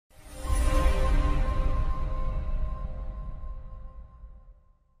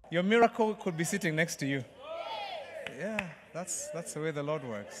Your miracle could be sitting next to you. Yeah, that's the way the Lord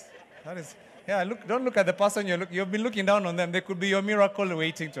works. That is, yeah. Don't look at the person you've been looking down on them. They could be your miracle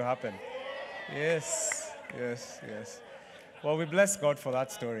waiting to happen. Yes, yes, yes. Well, we bless God for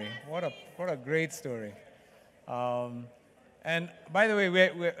that story. What a great story. And by the way,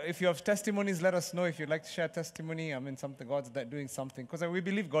 if you have testimonies, let us know if you'd like to share testimony. I mean, God's doing something. Because we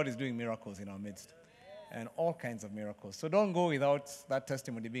believe God is doing miracles in our midst. And all kinds of miracles. So don't go without that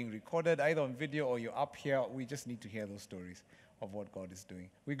testimony being recorded, either on video or you're up here. We just need to hear those stories of what God is doing.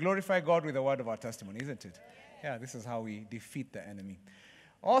 We glorify God with the word of our testimony, isn't it? Yeah, this is how we defeat the enemy.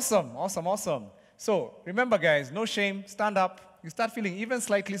 Awesome, awesome, awesome. So remember, guys, no shame. Stand up. You start feeling even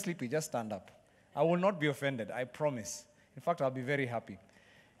slightly sleepy, just stand up. I will not be offended, I promise. In fact, I'll be very happy.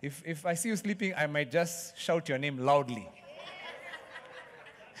 If I see you sleeping, I might just shout your name loudly.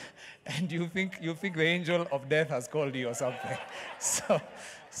 And you think the angel of death has called you or something. So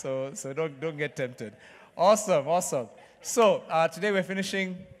don't get tempted. Awesome, awesome. So today we're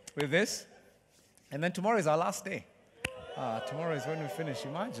finishing with this. And then tomorrow is our last day. Tomorrow is when we finish.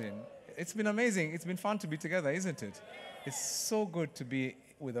 Imagine. It's been amazing. It's been fun to be together, isn't it? It's so good to be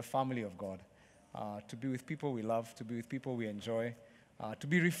with the family of God. To be with people we love, to be with people we enjoy, to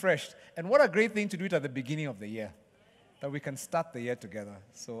be refreshed. And what a great thing to do it at the beginning of the year, that we can start the year together.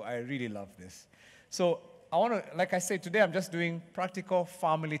 So I really love this. So I want to, like I said, today I'm just doing practical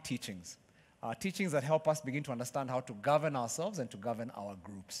family teachings. Teachings that help us begin to understand how to govern ourselves and to govern our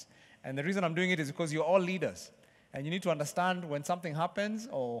groups. And the reason I'm doing it is because you're all leaders. And you need to understand when something happens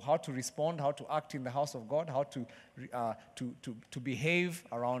or how to respond, how to act in the house of God, how to behave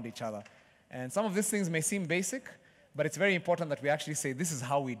around each other. And some of these things may seem basic, but it's very important that we actually say this is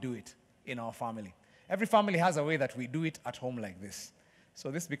how we do it in our family. Every family has a way that we do it at home like this.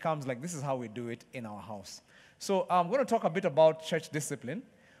 So this becomes like this is how we do it in our house. So I'm going to talk a bit about church discipline.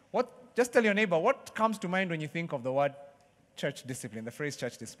 Just tell your neighbor, what comes to mind when you think of the word church discipline, the phrase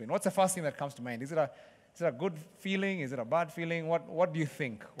church discipline? What's the first thing that comes to mind? Is it a good feeling? Is it a bad feeling? What do you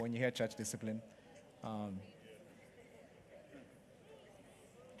think when you hear church discipline?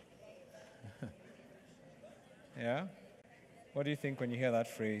 Yeah? What do you think when you hear that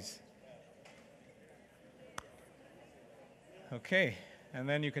phrase? Okay. And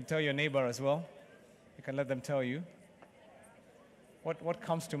then you can tell your neighbor as well. You can let them tell you. What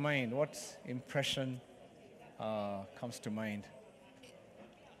comes to mind? What impression comes to mind?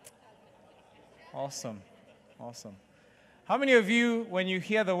 Awesome. Awesome. How many of you, when you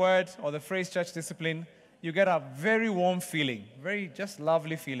hear the word or the phrase church discipline, you get a very warm feeling, very just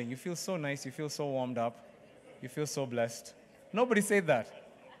lovely feeling? You feel so nice, you feel so warmed up, you feel so blessed. Nobody said that.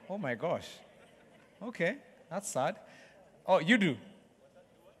 Oh my gosh. Okay, that's sad. Oh, you do?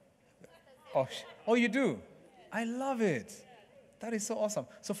 Oh, you do? I love it. That is so awesome.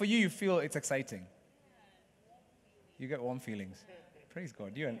 So for you, you feel it's exciting. You get warm feelings. Praise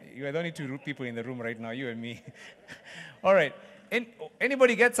God. You are the only two people in the room right now, you and me. All right.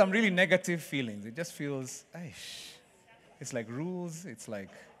 Anybody get some really negative feelings? It just feels, it's like rules. It's like,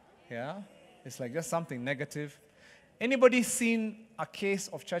 it's like just something negative. Anybody seen a case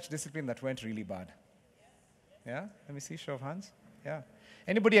of church discipline that went really bad? Yeah? Let me see, show of hands. Yeah.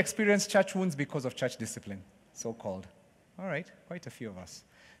 Anybody experienced church wounds because of church discipline, so-called? All right, quite a few of us.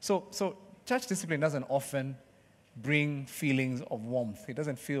 So church discipline doesn't often bring feelings of warmth. It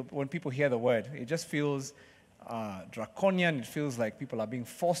doesn't feel, when people hear the word, it just feels draconian. It feels like people are being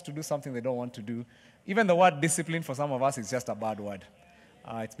forced to do something they don't want to do. Even the word discipline for some of us is just a bad word.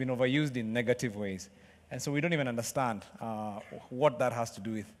 It's been overused in negative ways. And so we don't even understand what that has to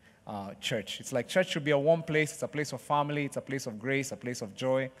do with church. It's like church should be a warm place. It's a place of family. It's a place of grace, a place of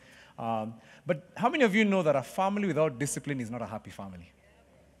joy. But how many of you know that a family without discipline is not a happy family?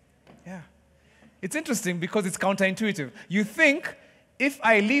 Yeah. It's interesting because it's counterintuitive. You think if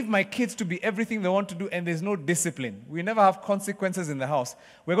I leave my kids to be everything they want to do and there's no discipline, we never have consequences in the house,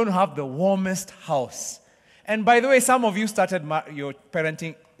 we're going to have the warmest house. And by the way, some of you started your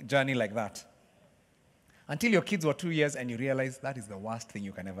parenting journey like that. Until your kids were 2 years and you realize that is the worst thing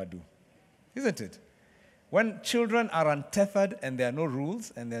you can ever do. Isn't it? When children are untethered and there are no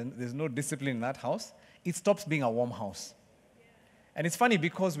rules and there's no discipline in that house, it stops being a warm house. And it's funny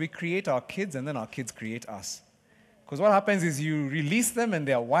because we create our kids and then our kids create us. Because what happens is you release them and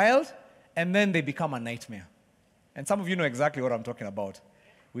they're wild and then they become a nightmare. And some of you know exactly what I'm talking about.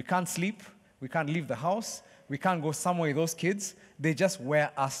 We can't sleep. We can't leave the house. We can't go somewhere with those kids. They just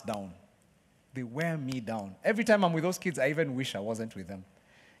wear us down. They wear me down. Every time I'm with those kids, I even wish I wasn't with them.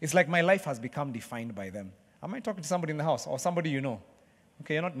 It's like my life has become defined by them. Am I talking to somebody in the house or somebody you know?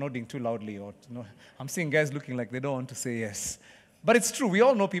 Okay, you're not nodding too loudly. I'm seeing guys looking like they don't want to say yes. But it's true. We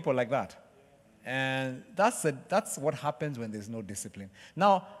all know people like that. And that's what happens when there's no discipline.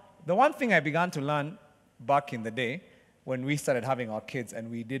 Now, the one thing I began to learn back in the day when we started having our kids and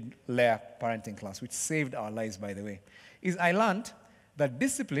we did Leah parenting class, which saved our lives, by the way, is I learned that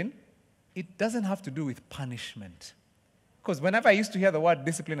discipline, it doesn't have to do with punishment. Because whenever I used to hear the word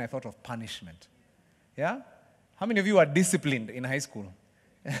discipline, I thought of punishment. Yeah? How many of you are disciplined in high school?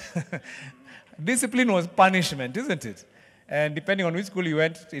 Discipline was punishment, isn't it? And depending on which school you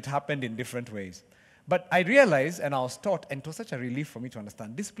went, it happened in different ways. But I realized, and I was taught, and it was such a relief for me to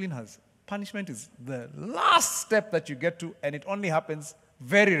understand, punishment is the last step that you get to, and it only happens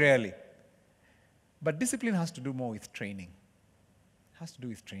very rarely. But discipline has to do more with training. It has to do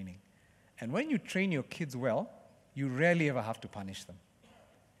with training. And when you train your kids well, you rarely ever have to punish them.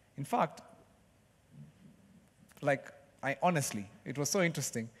 In fact, honestly, it was so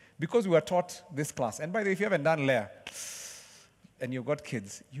interesting, because we were taught this class, and by the way, if you haven't done Leah, and you've got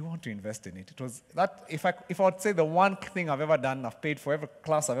kids, you want to invest in it. It was that, if I would say the one thing I've ever done, I've paid for, every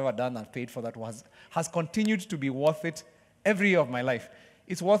class I've ever done, I've paid for, that has continued to be worth it every year of my life.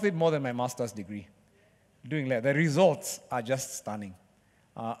 It's worth it more than my master's degree. Doing Leah. The results are just stunning.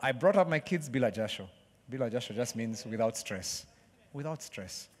 I brought up my kids Bila Jasho. Bila Jasho just means without stress. Without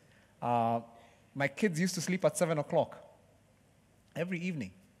stress. My kids used to sleep at 7 o'clock every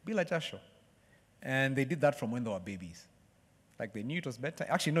evening. Bila Jasho. And they did that from when they were babies. Like they knew it was bedtime.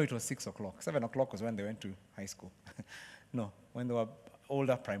 Actually, no, it was 6 o'clock. 7 o'clock was when they went to high school. No, when they were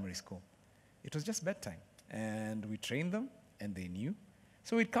older primary school. It was just bedtime. And we trained them, and they knew.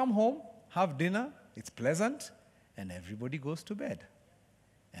 So we'd come home, have dinner, it's pleasant, and everybody goes to bed.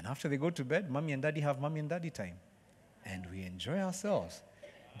 And after they go to bed, mommy and daddy have mommy and daddy time. And we enjoy ourselves.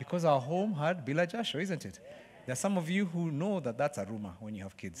 Because our home had Bila Jasho, isn't it? There are some of you who know that that's a rumor when you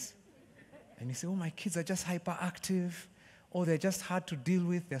have kids. And you say, oh, my kids are just hyperactive. Oh, they're just hard to deal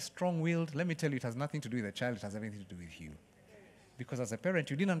with. They're strong-willed. Let me tell you, it has nothing to do with the child. It has everything to do with you. Because as a parent,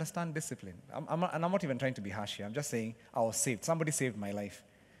 you didn't understand discipline. And I'm not even trying to be harsh here. I'm just saying I was saved. Somebody saved my life.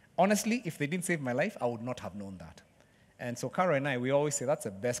 Honestly, if they didn't save my life, I would not have known that. And so Kara and I, we always say that's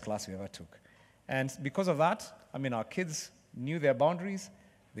the best class we ever took. And because of that, our kids knew their boundaries.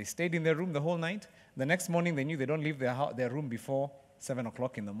 They stayed in their room the whole night. The next morning, they knew they don't leave their room before 7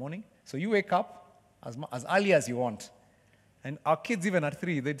 o'clock in the morning. So you wake up as early as you want. And our kids, even at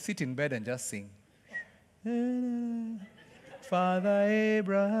 3, they'd sit in bed and just sing. Father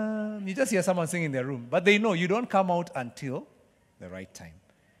Abraham. You just hear someone sing in their room. But they know you don't come out until the right time.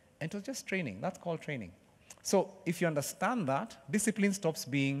 And it was just training. That's called training. So if you understand that, discipline stops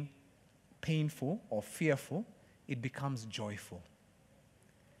being painful or fearful. It becomes joyful.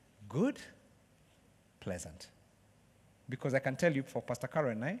 Good, pleasant. Because I can tell you, for Pastor Karo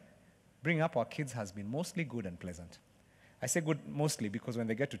and I, bringing up our kids has been mostly good and pleasant. I say good mostly because when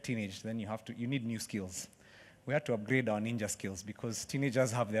they get to teenage, then you need new skills. We had to upgrade our ninja skills because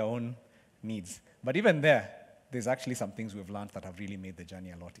teenagers have their own needs. But even there's actually some things we've learned that have really made the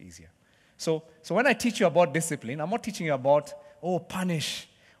journey a lot easier. So when I teach you about discipline, I'm not teaching you about, punish,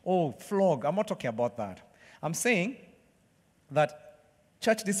 flog. I'm not talking about that. I'm saying that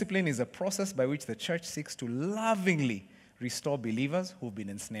church discipline is a process by which the church seeks to lovingly restore believers who've been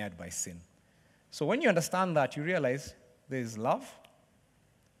ensnared by sin. So when you understand that, you realize there is love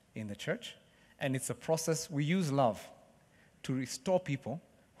in the church, and it's a process. We use love to restore people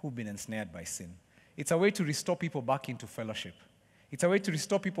who've been ensnared by sin. It's a way to restore people back into fellowship. It's a way to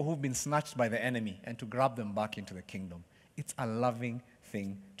restore people who've been snatched by the enemy and to grab them back into the kingdom. It's a loving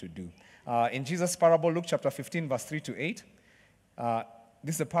thing to do. In Jesus' parable, Luke chapter 15, verse 3 to 8,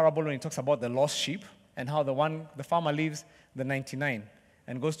 this is a parable when he talks about the lost sheep and how the farmer leaves the 99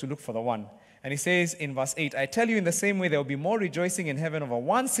 and goes to look for the one. And he says in verse 8, I tell you, in the same way, there will be more rejoicing in heaven over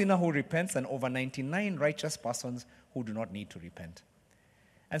one sinner who repents than over 99 righteous persons who do not need to repent.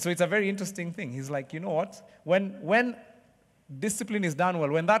 And so it's a very interesting thing. He's like, you know what? When discipline is done well,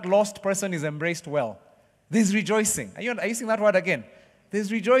 when that lost person is embraced well, there's rejoicing. Are you seeing that word again?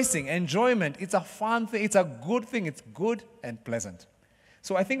 There's rejoicing, enjoyment. It's a fun thing. It's a good thing. It's good and pleasant.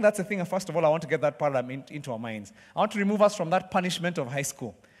 So I think that's the thing. First of all, I want to get that paradigm into our minds. I want to remove us from that punishment of high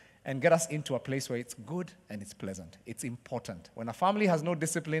school and get us into a place where it's good and it's pleasant. It's important. When a family has no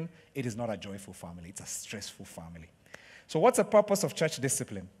discipline, it is not a joyful family. It's a stressful family. So what's the purpose of church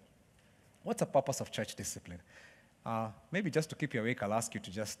discipline? What's the purpose of church discipline? Maybe just to keep you awake, I'll ask you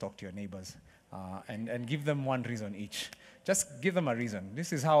to just talk to your neighbors and give them one reason each. Just give them a reason.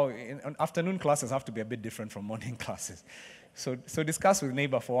 This is how afternoon classes have to be a bit different from morning classes. So discuss with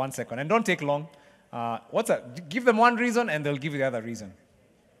neighbor for 1 second. And don't take long. Give them one reason and they'll give you the other reason.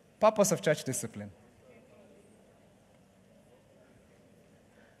 Purpose of church discipline.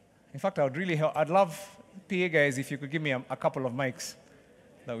 In fact, I'd love, PA guys, if you could give me a couple of mics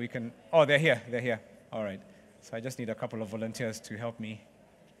that we can, oh, they're here. All right. So I just need a couple of volunteers to help me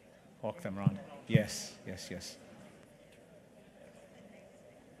walk them around. Yes.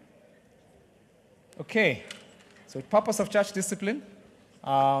 Okay. So purpose of church discipline.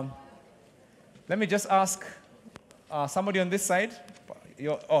 Let me just ask somebody on this side.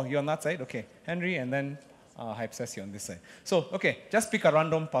 You're on that side? Okay. Henry, and then Hypsesi on this side. So, okay, just pick a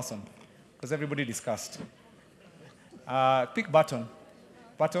random person, because everybody discussed. Pick Baton.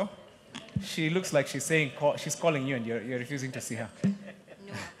 Bato, she looks like she's calling you and you're refusing to see her. No.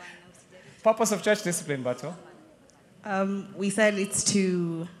 Purpose of church discipline, Bato? We said it's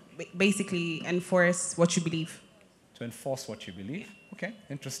to basically enforce what you believe. To enforce what you believe. Okay,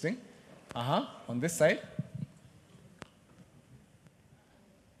 interesting. On this side.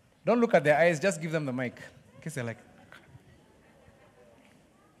 Don't look at their eyes, just give them the mic. In case they're like.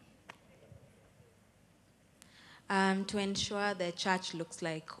 To ensure the church looks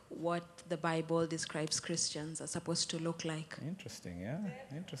like what the Bible describes Christians are supposed to look like. Interesting, yeah.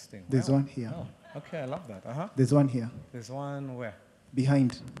 Interesting. There's one here. Oh, okay, I love that. There's one here. There's one where?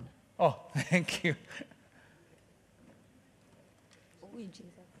 Behind. Oh, thank you.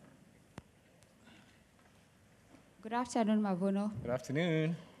 Good afternoon, Mavuno. Good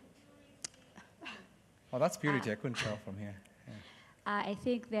afternoon. Oh, that's purity. I couldn't tell from here. Yeah. I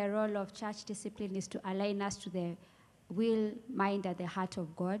think the role of church discipline is to align us to the will, mind, and the heart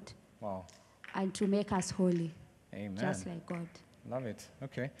of God. Wow. And to make us holy. Amen. Just like God. Love it.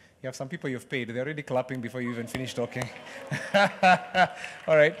 Okay. You have some people you've paid. They're already clapping before you even finish talking.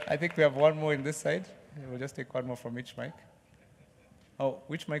 All right. I think we have one more in this side. We'll just take one more from each mic. Oh,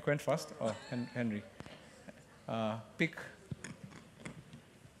 which mic went first? Oh, Henry. Pick.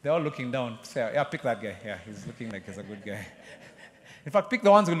 They're all looking down. Yeah, pick that guy. Yeah, he's looking like he's a good guy. In fact, pick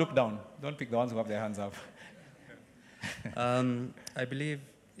the ones who look down. Don't pick the ones who have their hands up. I believe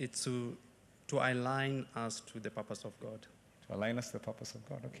it's to align us to the purpose of God. To align us to the purpose of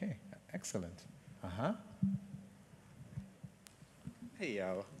God. Okay, excellent. Hey,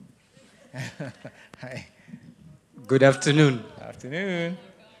 y'all. Hi. Good afternoon. Afternoon.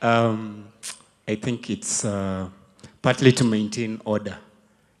 I think it's partly to maintain order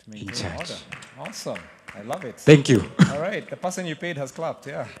in church. Order. Awesome. I love it. Thank you. All right. The person you paid has clapped.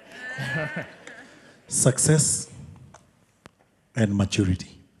 Yeah. Success and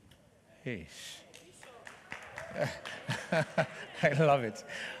maturity. Hey. I love it.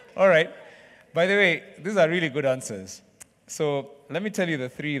 All right. By the way, these are really good answers. So let me tell you the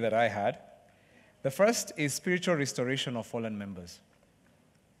three that I had. The first is spiritual restoration of fallen members.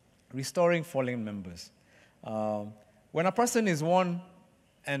 Restoring fallen members. When a person is one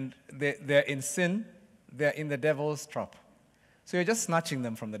and they're in sin, they're in the devil's trap. So you're just snatching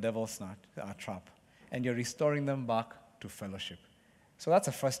them from the devil's trap, and you're restoring them back to fellowship. So that's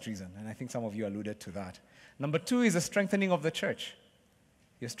the first reason, and I think some of you alluded to that. Number two is the strengthening of the church.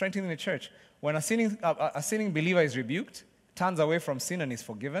 You're strengthening the church. When a sinning believer is rebuked, turns away from sin and is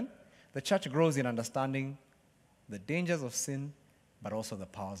forgiven, the church grows in understanding the dangers of sin, but also the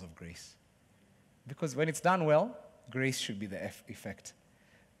powers of grace. Because when it's done well, grace should be the effect.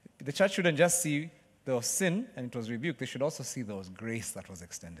 The church shouldn't just see there was sin and it was rebuked. They should also see there was grace that was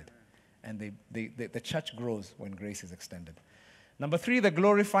extended. And the church grows when grace is extended. Number three, the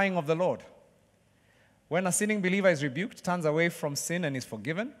glorifying of the Lord. When a sinning believer is rebuked, turns away from sin and is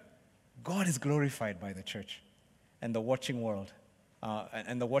forgiven, God is glorified by the church and the watching world.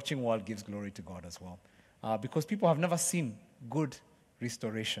 And the watching world gives glory to God as well. Because people have never seen good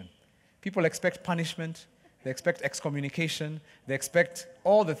restoration. People expect punishment. They expect excommunication. They expect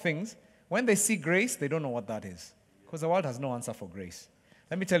all the things. When they see grace, they don't know what that is. Because the world has no answer for grace.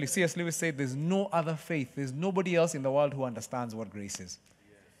 Let me tell you, C.S. Lewis said there's no other faith. There's nobody else in the world who understands what grace is.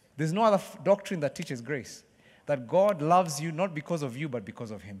 There's no other doctrine that teaches grace. That God loves you not because of you, but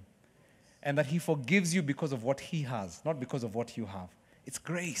because of him. And that he forgives you because of what he has, not because of what you have. It's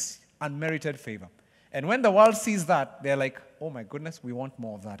grace, unmerited favor. And when the world sees that, they're like, oh my goodness, we want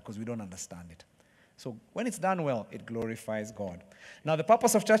more of that because we don't understand it. So when it's done well, it glorifies God. Now, the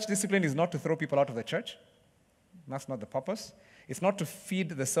purpose of church discipline is not to throw people out of the church. That's not the purpose. It's not to feed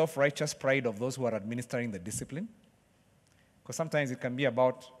the self-righteous pride of those who are administering the discipline. Because sometimes it can be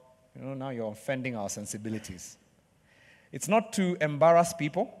about, now you're offending our sensibilities. It's not to embarrass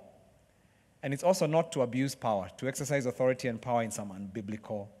people. And it's also not to abuse power, to exercise authority and power in some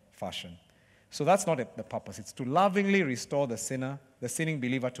unbiblical fashion. So that's not the purpose. It's to lovingly restore the sinner, the sinning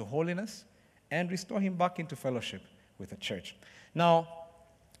believer, to holiness and restore him back into fellowship with the church. Now,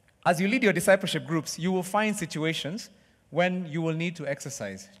 as you lead your discipleship groups, you will find situations when you will need to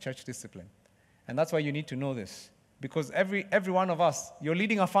exercise church discipline. And that's why you need to know this. Because every one of us, you're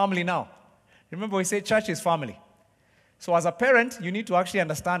leading a family now. Remember, we say church is family. So as a parent, you need to actually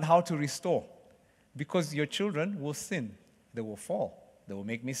understand how to restore. Because your children will sin. They will fall. They will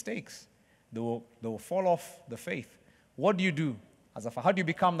make mistakes. They will fall off the faith. What do you do? How do you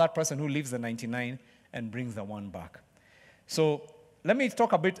become that person who leaves the 99 and brings the one back? So let me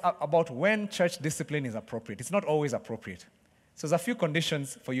talk a bit about when church discipline is appropriate. It's not always appropriate. So there's a few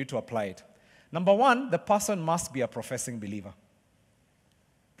conditions for you to apply it. Number one, the person must be a professing believer.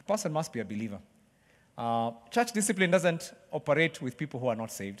 The person must be a believer. Church discipline doesn't operate with people who are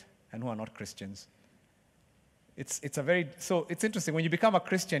not saved and who are not Christians. It's interesting. When you become a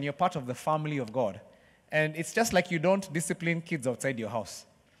Christian, you're part of the family of God. And it's just like you don't discipline kids outside your house.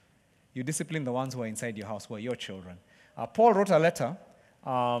 You discipline the ones who are inside your house, who are your children. Paul wrote a letter,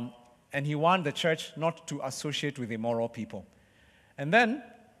 and he warned the church not to associate with immoral people. And then,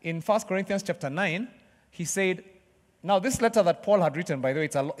 in 1 Corinthians chapter 9, he said, now this letter that Paul had written, by the way,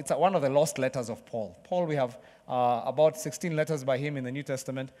 it's one of the lost letters of Paul. Paul, we have about 16 letters by him in the New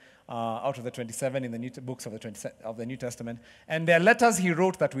Testament, out of the 27 in the books of the New Testament. And there are letters he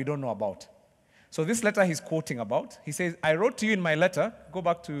wrote that we don't know about. So this letter he's quoting about, he says, I wrote to you in my letter,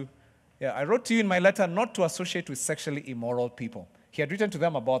 I wrote to you in my letter not to associate with sexually immoral people. He had written to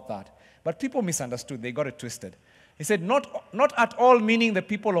them about that. But people misunderstood. They got it twisted. He said, not at all meaning the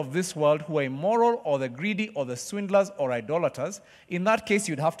people of this world who are immoral or the greedy or the swindlers or idolaters. In that case,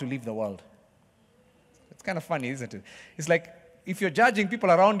 you'd have to leave the world. It's kind of funny, isn't it? It's like if you're judging people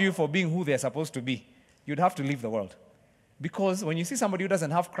around you for being who they're supposed to be, you'd have to leave the world. Because when you see somebody who doesn't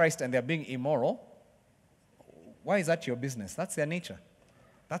have Christ and they're being immoral, why is that your business? That's their nature.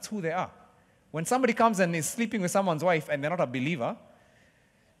 That's who they are. When somebody comes and is sleeping with someone's wife and they're not a believer,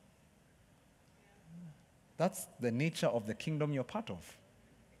 that's the nature of the kingdom you're part of.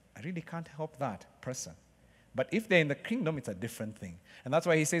 I really can't help that person. But if they're in the kingdom, it's a different thing. And that's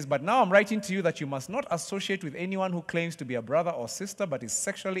why he says, but now I'm writing to you that you must not associate with anyone who claims to be a brother or sister but is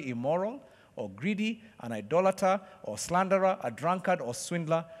sexually immoral or greedy, an idolater or slanderer, a drunkard or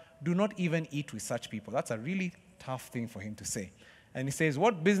swindler. Do not even eat with such people. That's a really tough thing for him to say. And he says,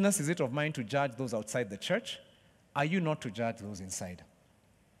 what business is it of mine to judge those outside the church? Are you not to judge those inside?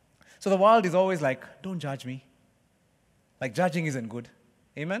 So the world is always like, don't judge me. Like judging isn't good.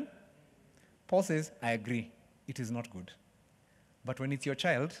 Amen? Paul says, I agree. It is not good. But when it's your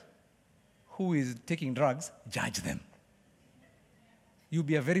child who is taking drugs, judge them. You'll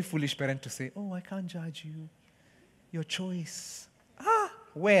be a very foolish parent to say, oh, I can't judge you. Your choice.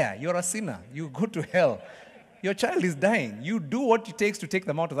 Where? You're a sinner. You go to hell. Your child is dying. You do what it takes to take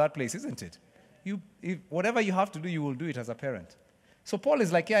them out of that place, isn't it? Whatever you have to do, you will do it as a parent. So Paul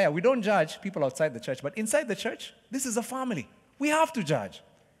is like, we don't judge people outside the church, but inside the church, this is a family. We have to judge.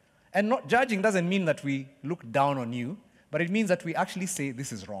 And not judging doesn't mean that we look down on you, but it means that we actually say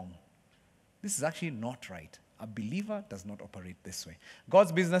this is wrong. This is actually not right. A believer does not operate this way.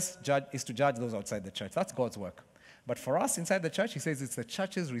 God's business is to judge those outside the church. That's God's work. But for us inside the church, he says it's the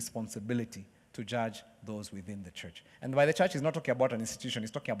church's responsibility to judge those within the church. And by the church, he's not talking about an institution.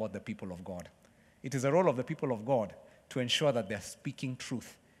 He's talking about the people of God. It is the role of the people of God to ensure that they're speaking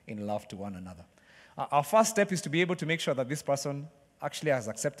truth in love to one another. Our first step is to be able to make sure that this person actually has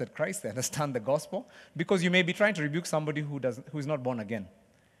accepted Christ. They understand the gospel. Because you may be trying to rebuke somebody who is not born again.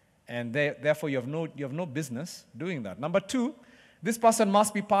 And therefore, you have no business doing that. Number two, this person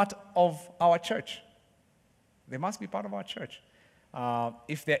must be part of our church. They must be part of our church.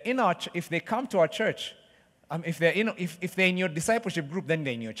 If they come to our church, if they're in your discipleship group, then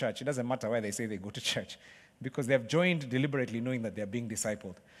they're in your church. It doesn't matter where they say they go to church, because they have joined deliberately, knowing that they're being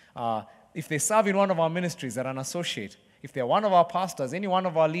discipled. If they serve in one of our ministries, they're an associate. If they're one of our pastors, any one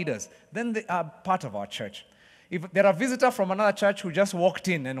of our leaders, then they are part of our church. If they're a visitor from another church who just walked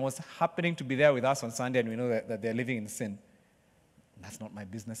in and was happening to be there with us on Sunday, and we know that they're living in sin, that's not my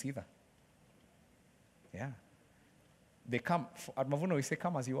business either. Yeah. They come, at Mavuno we say,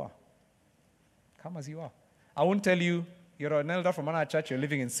 come as you are. Come as you are. I won't tell you, you're an elder from another church, you're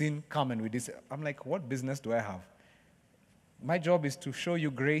living in sin, come and we this. I'm like, what business do I have? My job is to show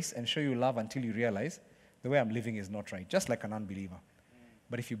you grace and show you love until you realize the way I'm living is not right, just like an unbeliever.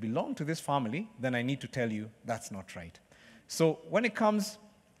 But if you belong to this family, then I need to tell you that's not right. So when it comes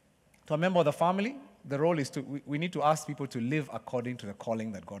to a member of the family, the role is we need to ask people to live according to the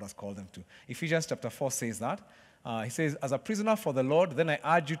calling that God has called them to. Ephesians chapter 4 says that. He says, as a prisoner for the Lord, then I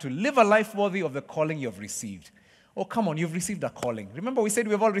urge you to live a life worthy of the calling you have received. Oh, come on, you've received a calling. Remember, we said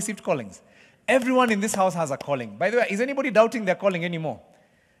we've all received callings. Everyone in this house has a calling. By the way, is anybody doubting their calling anymore?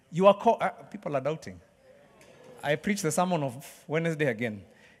 You are people are doubting. I preached the sermon of Wednesday again.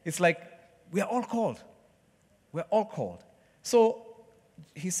 It's like we are all called. We're all called. So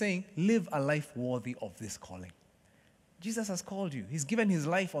he's saying, live a life worthy of this calling. Jesus has called you. He's given his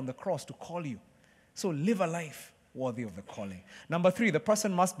life on the cross to call you. So live a life worthy of the calling. Number 3, the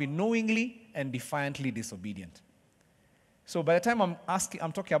person must be knowingly and defiantly disobedient. So by the time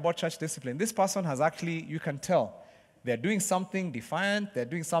I'm talking about church discipline, this person has actually, you can tell, they're doing something defiant, they're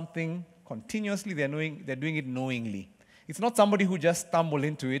doing something continuously, they're doing it knowingly. It's not somebody who just stumbled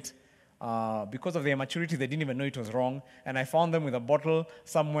into it because of their maturity, they didn't even know it was wrong. And I found them with a bottle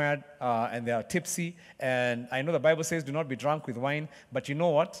somewhere and they are tipsy. And I know the Bible says do not be drunk with wine, but you know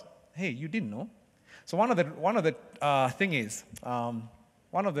what? Hey, you didn't know. So one of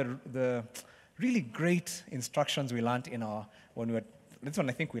the really great instructions we learned this one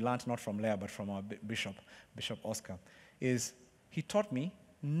I think we learned not from Leah, but from our Bishop Oscar, is he taught me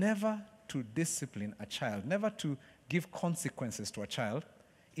never to discipline a child, never to give consequences to a child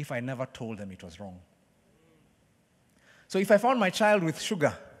if I never told them it was wrong. So if I found my child with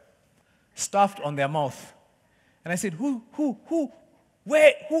sugar stuffed on their mouth, and I said, who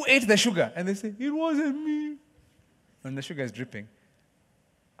ate the sugar? And they say, it wasn't me. And the sugar is dripping.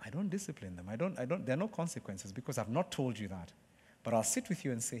 I don't discipline them. There are no consequences because I've not told you that. But I'll sit with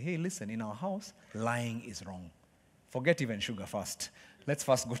you and say, hey, listen, in our house, lying is wrong. Forget even sugar first. Let's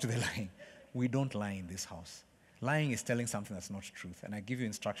first go to the lying. We don't lie in this house. Lying is telling something that's not truth, and I give you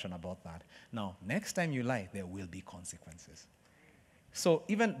instruction about that. Now, next time you lie, there will be consequences. So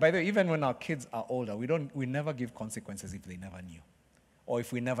even when our kids are older, we never give consequences if they never knew, or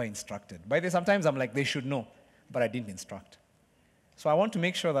if we never instructed. By the way, sometimes I'm like, they should know, but I didn't instruct. So I want to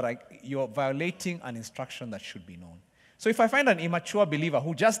make sure that you're violating an instruction that should be known. So if I find an immature believer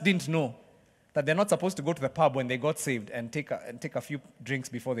who just didn't know that they're not supposed to go to the pub when they got saved and take a few drinks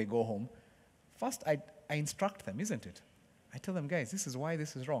before they go home, first I instruct them, isn't it? I tell them, guys, this is why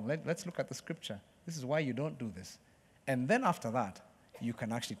this is wrong. Let's look at the scripture. This is why you don't do this. And then after that, you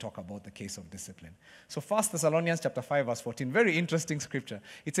can actually talk about the case of discipline. So 1 Thessalonians chapter 5, verse 14, very interesting scripture.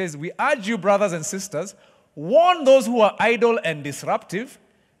 It says, we urge you, brothers and sisters, warn those who are idle and disruptive,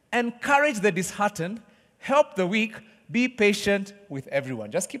 encourage the disheartened, help the weak, be patient with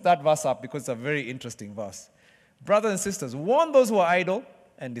everyone. Just keep that verse up because it's a very interesting verse. Brothers and sisters, warn those who are idle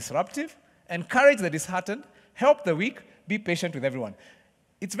and disruptive, encourage the disheartened, help the weak, be patient with everyone.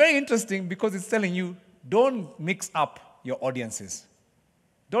 It's very interesting because it's telling you, don't mix up your audiences.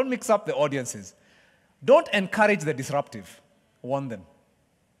 Don't mix up the audiences. Don't encourage the disruptive. Warn them.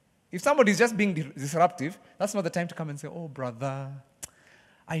 If somebody is just being disruptive, that's not the time to come and say, oh, brother,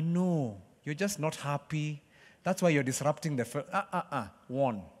 I know, you're just not happy. That's why you're disrupting the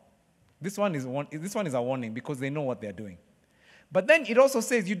warn. This one is a warning because they know what they're doing. But then it also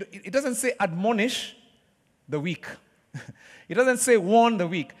says, it doesn't say admonish the weak. It doesn't say warn the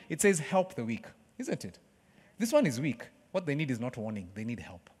weak. It says help the weak, isn't it? This one is weak. What they need is not warning. They need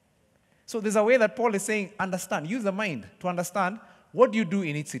help. So there's a way that Paul is saying, understand. Use the mind to understand what do you do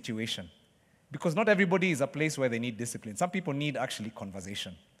in each situation. Because not everybody is a place where they need discipline. Some people need actually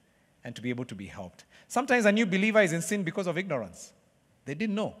conversation and to be able to be helped. Sometimes a new believer is in sin because of ignorance. They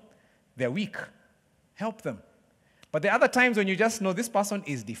didn't know. They're weak. Help them. But there are other times when you just know this person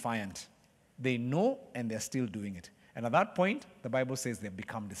is defiant. They know and they're still doing it. And at that point, the Bible says they've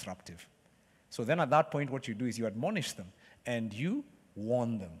become disruptive. So then at that point, what you do is you admonish them and you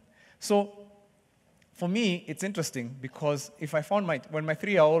warn them. So for me, it's interesting because if I found when my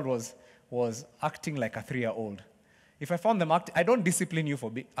 3-year-old was acting like a 3-year-old, if I found them acting, I don't discipline you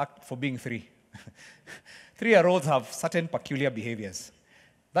for being 3. 3-year-olds have certain peculiar behaviors.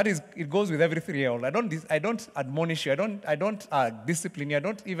 That is, it goes with every 3-year-old. I don't admonish you. I don't discipline you. I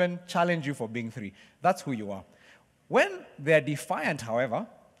don't even challenge you for being 3. That's who you are. When they're defiant, however,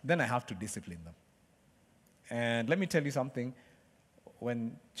 then I have to discipline them. And let me tell you something.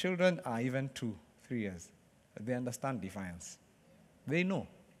 When children are even 2, 3 years, they understand defiance. They know.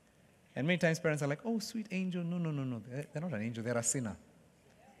 And many times parents are like, oh, sweet angel. No. They're not an angel. They're a sinner.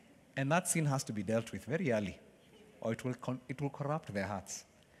 And that sin has to be dealt with very early, or it will corrupt their hearts.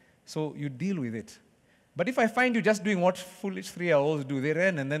 So you deal with it. But if I find you just doing what foolish 3-year-olds do, they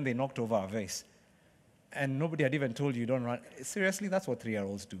ran and then they knocked over a vase, and nobody had even told you don't run. Seriously, that's what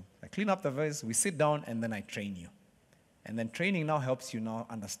 3-year-olds do. I clean up the vase, we sit down, and then I train you. And then training now helps you now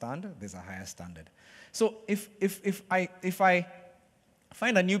understand there's a higher standard. So if I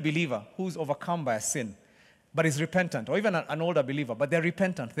find a new believer who's overcome by a sin, but is repentant, or even an older believer, but they're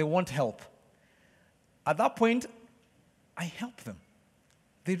repentant, they want help, at that point, I help them.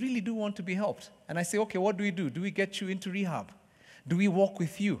 They really do want to be helped. And I say, okay, what do we do? Do we get you into rehab? Do we walk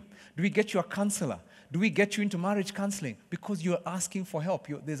with you? Do we get you a counselor? Do we get you into marriage counseling? Because you're asking for help.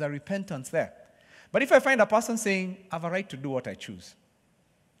 There's a repentance there. But if I find a person saying, I have a right to do what I choose,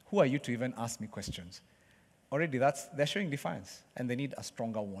 who are you to even ask me questions? Already they're showing defiance, and they need a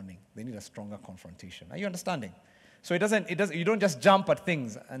stronger warning. They need a stronger confrontation. Are you understanding? So you don't just jump at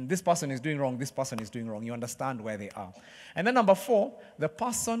things, and this person is doing wrong, this person is doing wrong. You understand where they are. And then number 4, the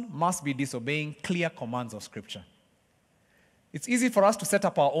person must be disobeying clear commands of Scripture. It's easy for us to set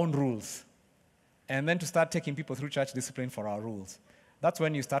up our own rules and then to start taking people through church discipline for our rules. That's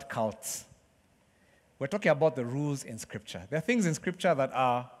when you start cults. We're talking about the rules in Scripture. There are things in Scripture that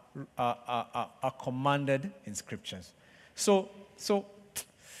are commanded in Scriptures. So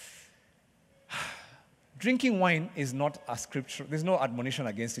drinking wine is not a scripture. There's no admonition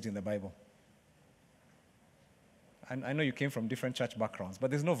against it in the Bible. I know you came from different church backgrounds, but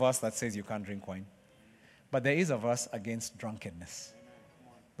there's no verse that says you can't drink wine. But there is a verse against drunkenness.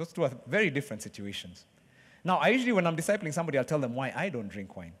 Those two are very different situations. Now, I usually, when I'm discipling somebody, I'll tell them why I don't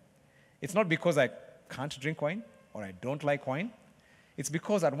drink wine. It's not because I can't drink wine or I don't like wine. It's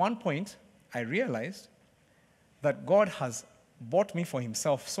because at one point, I realized that God has bought me for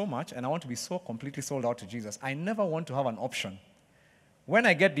himself so much, and I want to be so completely sold out to Jesus. I never want to have an option. When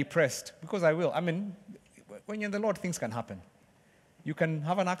I get depressed, because I will, when you're in the Lord, things can happen. You can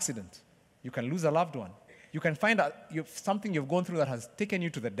have an accident. You can lose a loved one. You can find out something you've gone through that has taken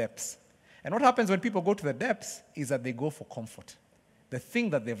you to the depths. And what happens when people go to the depths is that they go for comfort. The thing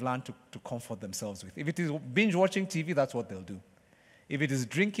that they've learned to comfort themselves with. If it is binge watching TV, that's what they'll do. If it is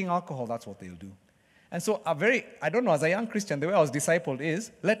drinking alcohol, that's what they'll do. And so I don't know, as a young Christian, the way I was discipled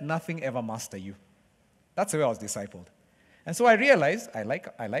is, let nothing ever master you. That's the way I was discipled. And so I realized, I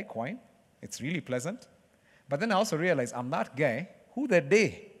like wine. It's really pleasant. But then I also realized I'm that guy who the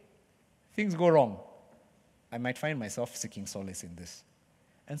day things go wrong, I might find myself seeking solace in this.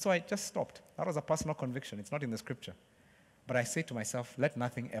 And so I just stopped. That was a personal conviction. It's not in the Scripture. But I say to myself, let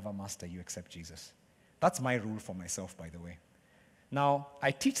nothing ever master you except Jesus. That's my rule for myself, by the way. Now,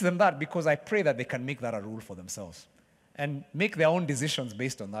 I teach them that because I pray that they can make that a rule for themselves and make their own decisions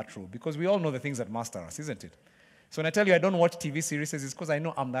based on that rule, because we all know the things that master us, isn't it? So when I tell you I don't watch TV series, it's because I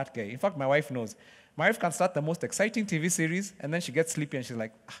know I'm that guy. In fact, my wife knows. My wife can start the most exciting TV series, and then she gets sleepy, and she's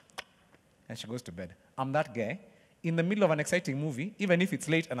like, and she goes to bed. I'm that guy. In the middle of an exciting movie, even if it's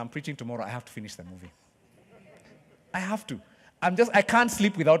late and I'm preaching tomorrow, I have to finish the movie. I have to. I can't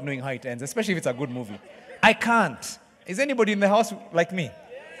sleep without knowing how it ends, especially if it's a good movie. I can't. Is anybody in the house like me?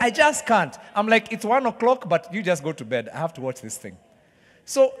 I just can't. I'm like, it's 1 o'clock, but you just go to bed. I have to watch this thing.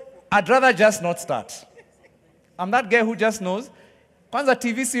 So I'd rather just not start. I'm that guy who just knows. Kwanza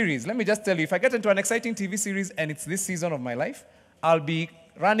TV series, let me just tell you, if I get into an exciting TV series and it's this season of my life, I'll be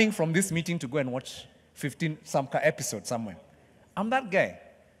running from this meeting to go and watch 15 some episode somewhere. I'm that guy.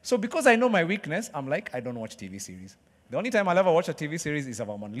 So because I know my weakness, I'm like, I don't watch TV series. The only time I'll ever watch a TV series is if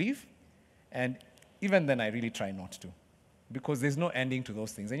I'm on leave, and even then I really try not to, because there's no ending to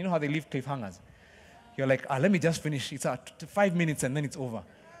those things. And you know how they leave cliffhangers? You're like, let me just finish. It's 5 minutes and then it's over.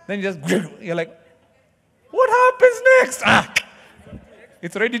 Then you're like, what happens next?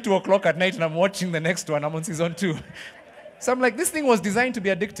 It's already 2 o'clock at night and I'm watching the next one. I'm on season 2. So I'm like, this thing was designed to be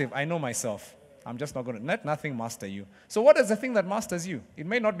addictive. I know myself. I'm just not going to let nothing master you. So what is the thing that masters you? It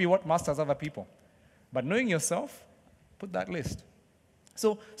may not be what masters other people. But knowing yourself, put that list.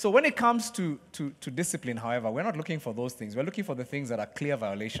 So when it comes to discipline, however, we're not looking for those things. We're looking for the things that are clear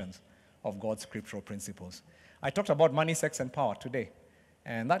violations of God's scriptural principles. I talked about money, sex, and power today.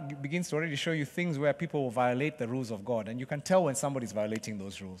 And that begins to already show you things where people will violate the rules of God. And you can tell when somebody's violating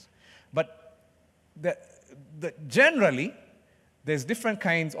those rules. But generally, there's different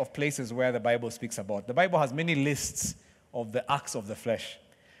kinds of places where the Bible speaks about. The Bible has many lists of the acts of the flesh.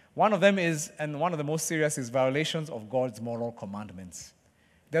 One of them is, and one of the most serious, is violations of God's moral commandments.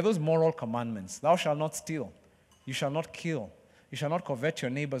 There are those moral commandments. Thou shalt not steal. You shall not kill. You shall not covet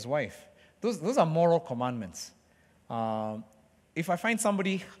your neighbor's wife. Those are moral commandments. If I find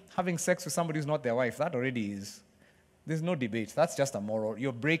somebody having sex with somebody who's not their wife, that already is, there's no debate. That's just a moral.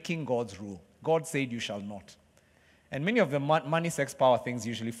 You're breaking God's rule. God said you shall not. And many of the money, sex, power things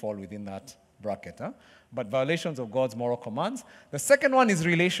usually fall within that bracket. But violations of God's moral commands. The second one is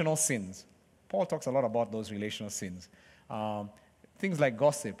relational sins. Paul talks a lot about those relational sins. Things like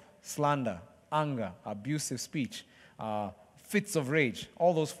gossip, slander, anger, abusive speech, fits of rage,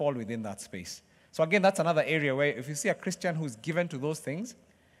 all those fall within that space. So again, that's another area where if you see a Christian who's given to those things,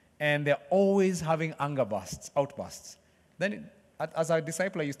 and they're always having anger outbursts, then as a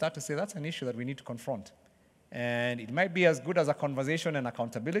discipler, you start to say, that's an issue that we need to confront. And it might be as good as a conversation and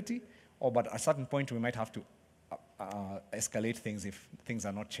accountability, but at a certain point, we might have to escalate things if things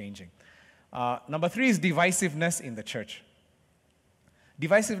are not changing. Number 3 is divisiveness in the church.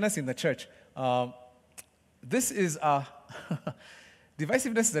 Divisiveness in the church. This is a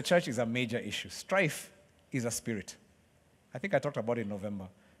divisiveness in the church is a major issue. Strife is a spirit. I think I talked about it in November.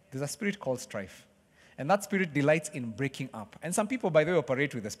 There's a spirit called strife. And that spirit delights in breaking up. And some people, by the way,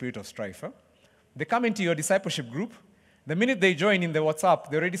 operate with the spirit of strife. They come into your discipleship group. The minute they join in the WhatsApp,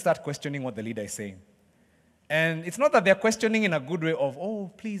 they already start questioning what the leader is saying. And it's not that they're questioning in a good way of,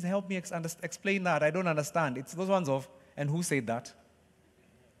 oh, please help me explain that. I don't understand. It's those ones of, and who said that?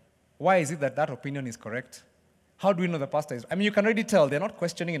 Why is it that that opinion is correct? How do we know the pastor is? I mean, you can already tell they're not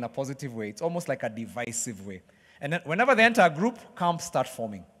questioning in a positive way. It's almost like a divisive way. And then whenever they enter a group, camps start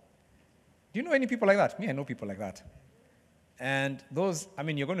forming. Do you know any people like that? Me, I know people like that. And those, I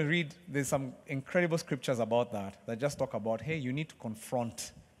mean, you're going to read, there's some incredible scriptures about that just talk about, hey, you need to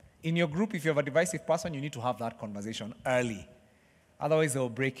confront. In your group, if you have a divisive person, you need to have that conversation early. Otherwise, they'll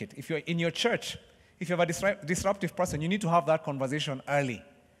break it. If you're in your church, if you have a disruptive person, you need to have that conversation early.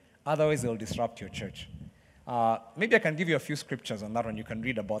 Otherwise, they'll disrupt your church. Maybe I can give you a few scriptures on that one. You can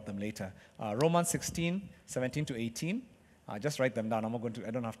read about them later. Romans 16, 17 to 18. Just write them down.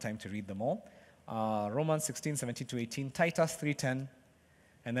 I don't have time to read them all. Romans 16, 17 to 18. Titus 3:10.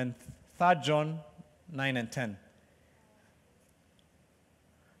 And then 3 John 9 and 10.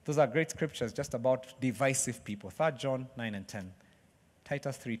 Those are great scriptures just about divisive people. 3 John 9 and 10.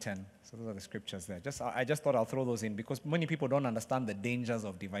 Titus 3:10. So those are the scriptures there. I just thought I'll throw those in because many people don't understand the dangers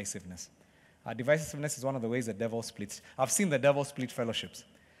of divisiveness. Divisiveness is one of the ways the devil splits. I've seen the devil split fellowships.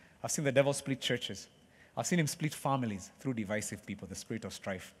 I've seen the devil split churches. I've seen him split families through divisive people, the spirit of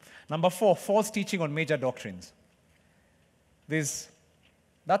strife. Number 4, false teaching on major doctrines. That's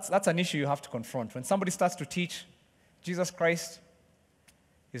an issue you have to confront. When somebody starts to teach Jesus Christ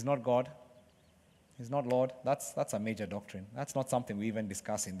is not God, He's not Lord, that's a major doctrine. That's not something we even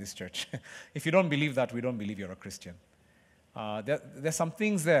discuss in this church. If you don't believe that, we don't believe you're a Christian. There's some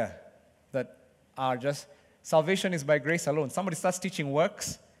things there that are just, salvation is by grace alone. Somebody starts teaching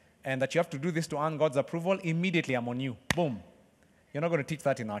works and that you have to do this to earn God's approval, immediately I'm on you. Boom. You're not going to teach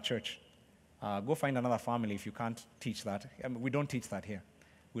that in our church. Go find another family if you can't teach that. I mean, we don't teach that here.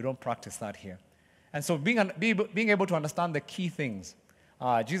 We don't practice that here. And so being able to understand the key things.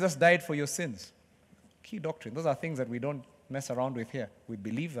 Jesus died for your sins. Key doctrine. Those are things that we don't mess around with here. We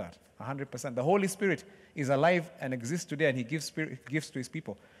believe that 100%. The Holy Spirit is alive and exists today, and He gives gifts to His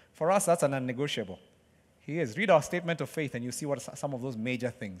people. For us, that's an non-negotiable. He is. Read our statement of faith, and you see what are some of those major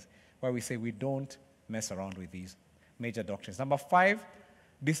things where we say we don't mess around with these major doctrines. Number 5,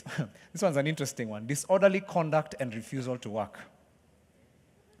 this one's an interesting one. Disorderly conduct and refusal to work.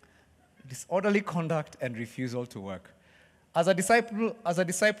 Disorderly conduct and refusal to work. As a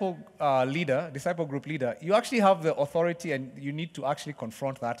disciple group leader, you actually have the authority and you need to actually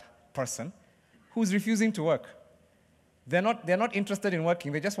confront that person who's refusing to work. They're not interested in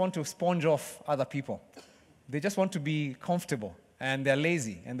working. They just want to sponge off other people. They just want to be comfortable, and they're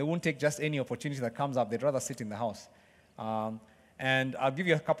lazy, and they won't take just any opportunity that comes up. They'd rather sit in the house. And I'll give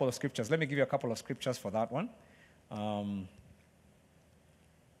you a couple of scriptures. Let me give you a couple of scriptures for that one. Let me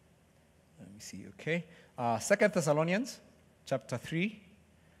see, okay. 2 Thessalonians chapter 3,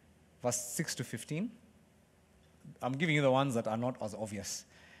 verse 6 to 15. I'm giving you the ones that are not as obvious.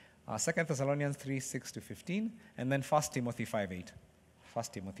 2 Thessalonians 3, 6 to 15, and then 1 Timothy 5, 8. 1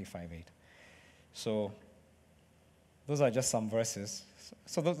 Timothy 5, 8. So those are just some verses.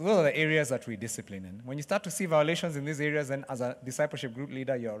 So those are the areas that we discipline in. When you start to see violations in these areas, then as a discipleship group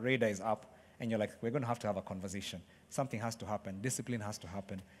leader, your radar is up, and you're like, we're going to have a conversation. Something has to happen. Discipline has to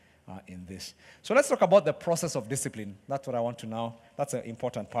happen in this. So let's talk about the process of discipline. That's what I want to know. That's an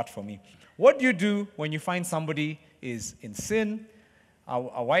important part for me. What do you do when you find somebody is in sin?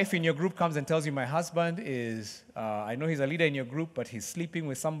 A wife in your group comes and tells you, my husband is, I know he's a leader in your group, but he's sleeping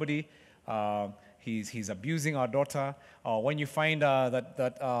with somebody. He's abusing our daughter. When you find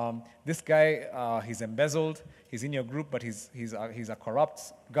that this guy, he's embezzled, he's in your group, but he's a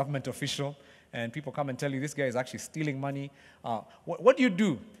corrupt government official, and people come and tell you this guy is actually stealing money. What do you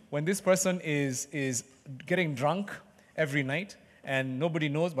do when this person is getting drunk every night and nobody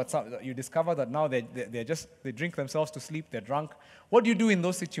knows, but you discover that now they drink themselves to sleep, they're drunk? What do you do in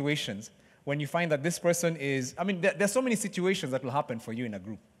those situations when you find that this person is, there's so many situations that will happen for you in a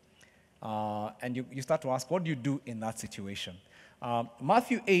group. And you start to ask, what do you do in that situation?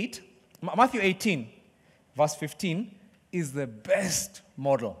 Matthew 18, verse 15, is the best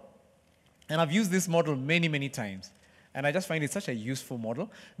model. And I've used this model many, many times. And I just find it such a useful model.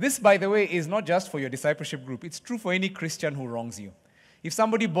 This, by the way, is not just for your discipleship group. It's true for any Christian who wrongs you. If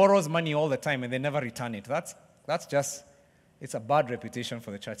somebody borrows money all the time and they never return it, it's a bad reputation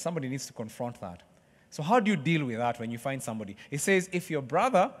for the church. Somebody needs to confront that. So how do you deal with that when you find somebody? It says, if your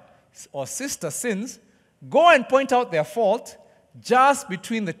brother or sister sins, go and point out their fault just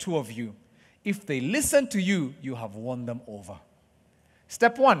between the two of you. If they listen to you, you have won them over.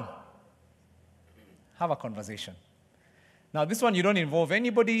 Step 1, have a conversation. Now, this one, you don't involve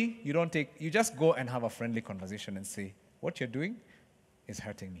anybody. You just go and have a friendly conversation and say, what you're doing is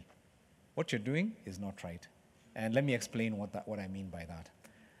hurting me. What you're doing is not right. And let me explain what I mean by that.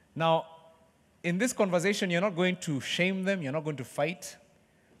 Now, in this conversation, you're not going to shame them. You're not going to fight.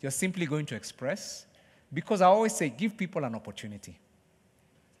 You're simply going to express. Because I always say, give people an opportunity.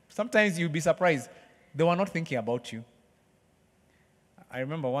 Sometimes you'll be surprised. They were not thinking about you. I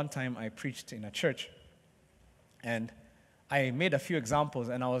remember one time I preached in a church, and I made a few examples,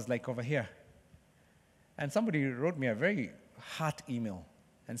 and I was like over here. And somebody wrote me a very hard email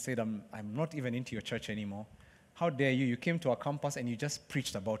and said, I'm not even into your church anymore. How dare you? You came to our campus and you just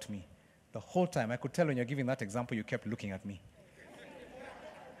preached about me. The whole time, I could tell when you're giving that example, you kept looking at me.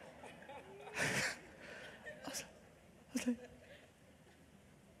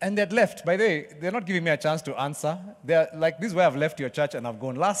 And they'd left. By the way, they're not giving me a chance to answer. They're like, this is where I've left your church and I've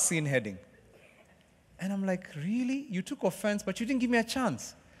gone. Last scene heading. And I'm like, really? You took offense, but you didn't give me a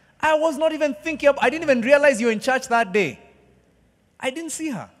chance. I was not even thinking I didn't even realize you were in church that day. I didn't see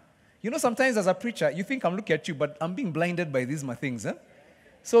her. You know, sometimes as a preacher, you think I'm looking at you, but I'm being blinded by these things.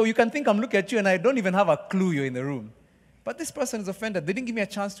 So you can think I'm looking at you and I don't even have a clue you're in the room. But this person is offended. They didn't give me a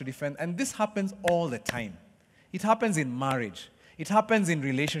chance to defend. And this happens all the time. It happens in marriage. It happens in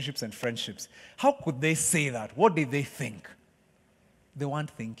relationships and friendships. How could they say that? What did they think? They weren't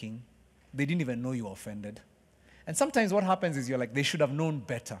thinking. They didn't even know you were offended. And sometimes what happens is you're like, they should have known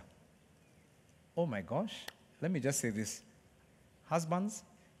better. Oh my gosh. Let me just say this. Husbands,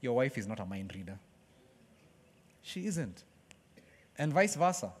 your wife is not a mind reader. She isn't. And vice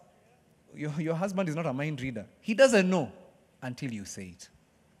versa. Your husband is not a mind reader. He doesn't know until you say it.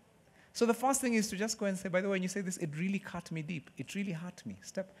 So the first thing is to just go and say, by the way, when you say this, it really cut me deep. It really hurt me.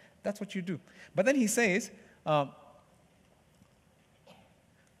 That's what you do. But then he says,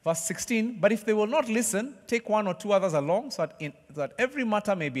 verse 16, but if they will not listen, take one or two others along so that every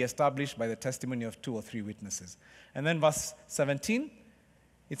matter may be established by the testimony of 2 or 3 witnesses. And then verse 17,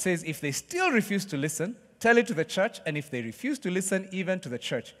 it says, if they still refuse to listen, tell it to the church, and if they refuse to listen even to the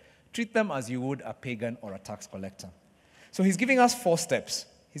church, treat them as you would a pagan or a tax collector. So he's giving us 4 steps.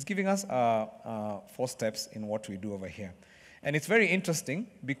 He's giving us 4 steps in what we do over here. And it's very interesting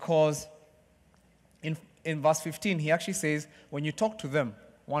because in verse 15, he actually says, when you talk to them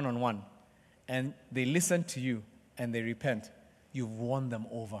one-on-one and they listen to you and they repent, you've won them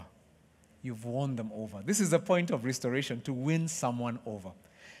over. You've won them over. This is the point of restoration, to win someone over.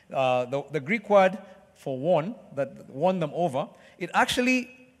 The Greek word for won, that won them over, it actually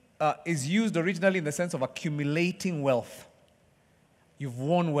is used originally in the sense of accumulating wealth. You've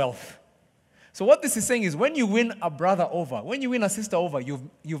won wealth. So what this is saying is when you win a brother over, when you win a sister over,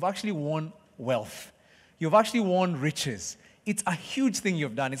 you've actually won wealth. You've actually won riches. It's a huge thing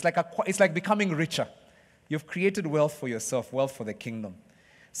you've done. It's like becoming richer. You've created wealth for yourself, wealth for the kingdom.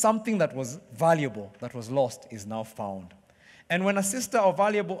 Something that was valuable, that was lost, is now found. And when a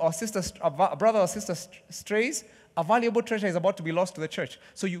brother or sister strays, a valuable treasure is about to be lost to the church.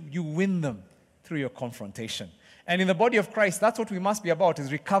 So you win them through your confrontation. And in the body of Christ, that's what we must be about,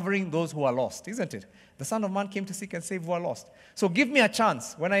 is recovering those who are lost, isn't it? The Son of Man came to seek and save who are lost. So give me a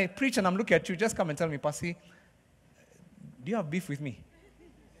chance. When I preach and I'm looking at you, just come and tell me, Pasi, do you have beef with me?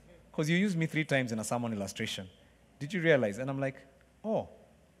 Because you used me 3 times in a sermon illustration. Did you realize? And I'm like, oh,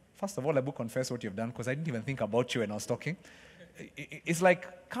 first of all, I will confess what you've done because I didn't even think about you when I was talking. It's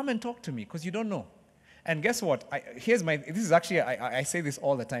like, come and talk to me because you don't know. And guess what? I say this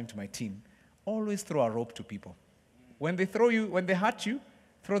all the time to my team. Always throw a rope to people. When they hurt you,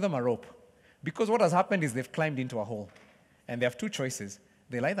 throw them a rope. Because what has happened is they've climbed into a hole. And they have 2 choices.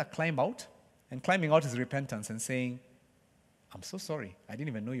 They'll either climb out, and climbing out is repentance and saying, I'm so sorry, I didn't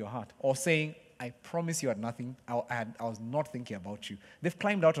even know your heart. Or saying, I promise you had nothing, I was not thinking about you. They've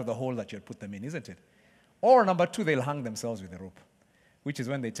climbed out of the hole that you had put them in, isn't it? Or number 2, they'll hang themselves with a rope. Which is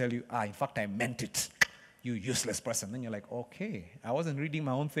when they tell you, in fact, I meant it. You useless person. Then you're like, okay, I wasn't reading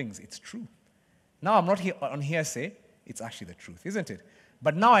my own things. It's true. Now I'm not here on hearsay. It's actually the truth, isn't it?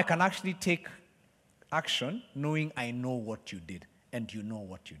 But now I can actually take action knowing I know what you did and you know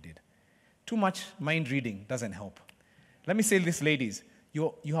what you did. Too much mind reading doesn't help. Let me say this, ladies.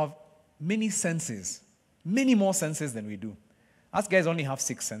 You have many senses, many more senses than we do. Us guys only have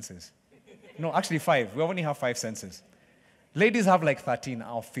 6 senses. No, actually 5. We only have 5 senses. Ladies have like 13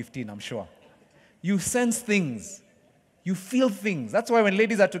 or 15, I'm sure. You sense things. You feel things. That's why when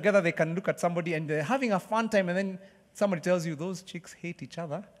ladies are together, they can look at somebody and they're having a fun time, and then somebody tells you, those chicks hate each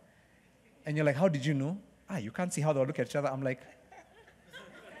other. And you're like, how did you know? You can't see how they'll look at each other. I'm like,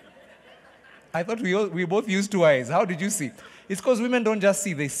 I thought we both used two eyes. How did you see? It's because women don't just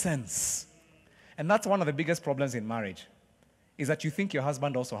see, they sense. And that's one of the biggest problems in marriage, is that you think your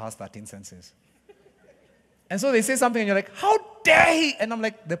husband also has 13 senses. And so they say something and you're like, how dare he? And I'm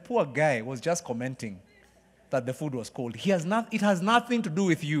like, the poor guy was just commenting that the food was cold. It has nothing to do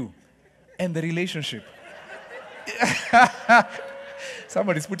with you and the relationship.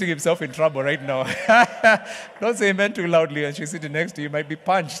 Somebody's putting himself in trouble right now. Don't say amen too loudly, and she's sitting next to you, might be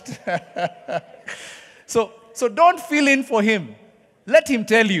punched. So don't fill in for him. Let him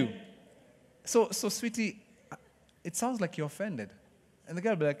tell you. So sweetie, it sounds like you're offended. And the guy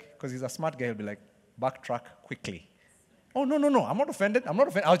will be like, because he's a smart guy, he'll be like, backtrack quickly. Oh, no, I'm not offended. I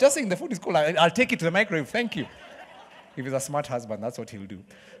was just saying the food is cold. I'll take it to the microwave. Thank you. If he's a smart husband, that's what he'll do.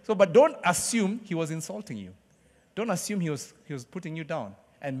 But don't assume he was insulting you. Don't assume he was putting you down.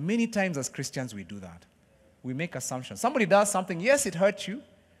 And many times as Christians, we do that. We make assumptions. Somebody does something, yes, it hurt you,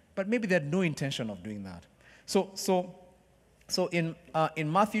 but maybe they had no intention of doing that. So in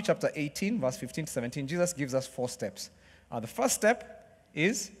Matthew chapter 18, verse 15 to 17, Jesus gives us 4 steps. The first step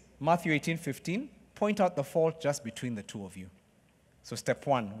is Matthew 18:15. Point out the fault just between the two of you. So step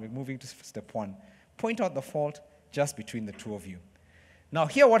 1, we're moving to step 1. Point out the fault just between the two of you. Now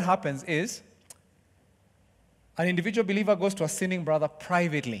here what happens is, an individual believer goes to a sinning brother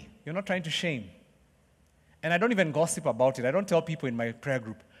privately. You're not trying to shame. And I don't even gossip about it. I don't tell people in my prayer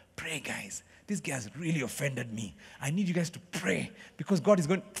group, pray guys, this guy has really offended me. I need you guys to pray because God is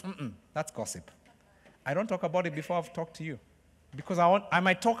going, that's gossip. I don't talk about it before I've talked to you. Because I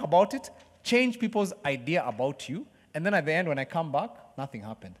might talk about it, change people's idea about you, and then at the end when I come back, nothing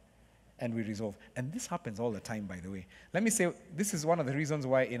happened. And we resolve. And this happens all the time, by the way. Let me say, this is one of the reasons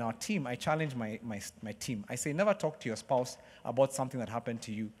why in our team, I challenge my team. I say, never talk to your spouse about something that happened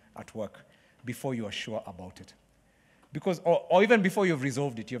to you at work before you are sure about it. Because, or even before you've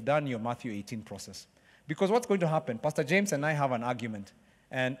resolved it, you've done your Matthew 18 process. Because what's going to happen? Pastor James and I have an argument.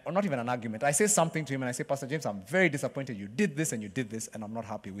 Or not even an argument. I say something to him and I say, Pastor James, I'm very disappointed. You did this, and I'm not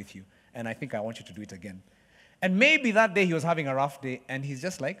happy with you. And I think I want you to do it again. And maybe that day he was having a rough day, and he's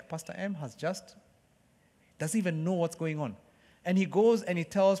just like, Pastor M doesn't even know what's going on. And he goes and he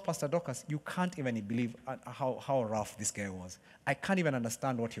tells Pastor Dorcas, you can't even believe how rough this guy was. I can't even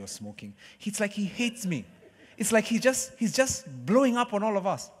understand what he was smoking. It's like he hates me. It's like he's just blowing up on all of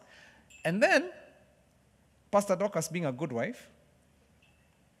us. And then, Pastor Dorcas, being a good wife,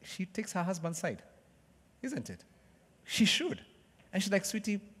 she takes her husband's side, isn't it? She should. And she's like,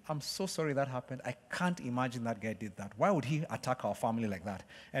 sweetie, I'm so sorry that happened. I can't imagine that guy did that. Why would he attack our family like that?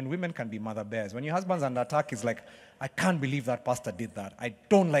 And women can be mother bears. When your husband's under attack, it's like, I can't believe that pastor did that. I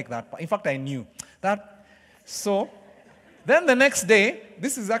don't like that. In fact, I knew that. So then the next day,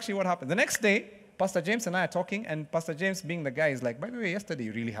 this is actually what happened. The next day, Pastor James and I are talking, and Pastor James, being the guy, is like, by the way, yesterday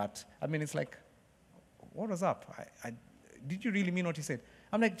you really hurt. I mean, it's like, what was up? Did you really mean what you said?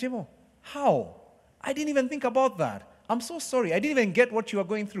 I'm like, Jemo, how? I didn't even think about that. I'm so sorry. I didn't even get what you were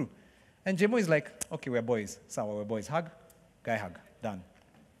going through. And Jemo is like, okay, we're boys. So we're boys. Hug, guy hug. Done.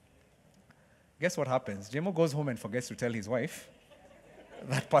 Guess what happens? Jemo goes home and forgets to tell his wife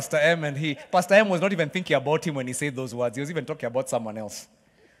that Pastor M was not even thinking about him when he said those words. He was even talking about someone else.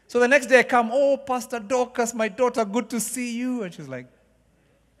 So the next day I come, oh, Pastor Dorcas, my daughter, good to see you. And she's like,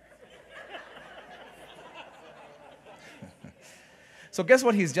 so guess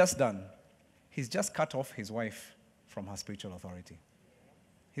what he's just done? He's just cut off his wife from her spiritual authority.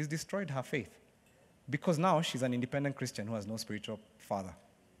 He's destroyed her faith because now she's an independent Christian who has no spiritual father.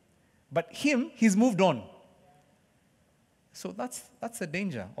 But he's moved on. So that's the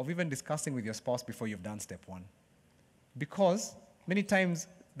danger of even discussing with your spouse before you've done step 1. Because many times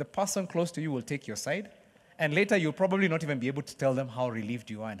the person close to you will take your side, and later you'll probably not even be able to tell them how relieved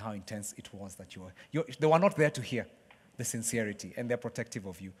you are and how intense it was that they were not there to hear the sincerity, and they're protective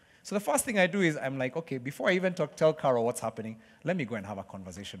of you. So the first thing I do is I'm like, okay, before I even tell Carol what's happening, let me go and have a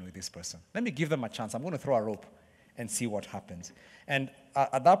conversation with this person. Let me give them a chance. I'm going to throw a rope and see what happens. And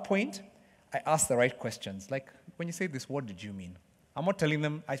at that point, I ask the right questions. Like, when you say this, what did you mean? I'm not telling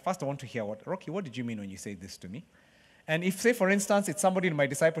them. I want to hear Rocky, what did you mean when you say this to me? And if, say, for instance, it's somebody in my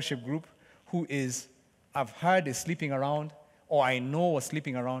discipleship group who I've heard is sleeping around, or I know was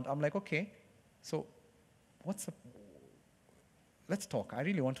sleeping around, I'm like, okay, so let's talk. I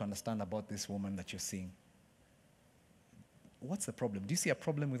really want to understand about this woman that you're seeing. What's the problem? Do you see a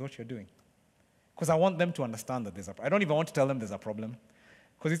problem with what you're doing? Because I want them to understand that I don't even want to tell them there's a problem.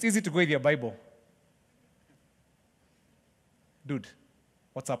 Because it's easy to go with your Bible dude,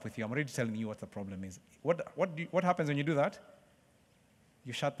 what's up with you? I'm already telling you what the problem is. What happens when you do that?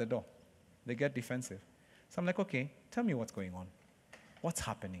 You shut the door. They get defensive. So I'm like, okay, tell me what's going on. What's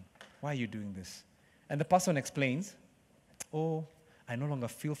happening? Why are you doing this? And the person explains, oh, I no longer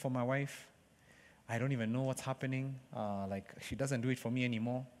feel for my wife. I don't even know what's happening. Like, she doesn't do it for me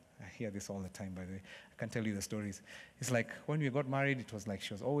anymore. I hear this all the time, by the way. I can tell you the stories. It's like, when we got married, it was like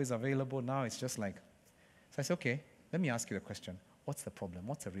she was always available. Now it's just like, so I said, okay, let me ask you the question. What's the problem?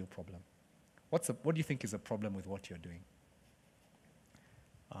 What's the real problem? What do you think is the problem with what you're doing?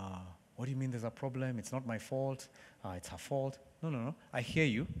 What do you mean there's a problem? It's not my fault. It's her fault. No. I hear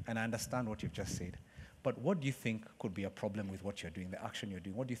you, and I understand what you've just said. But what do you think could be a problem with what you're doing, the action you're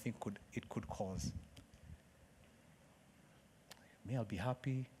doing? What do you think it could cause? Me, I'll be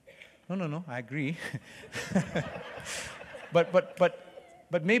happy. No, I agree.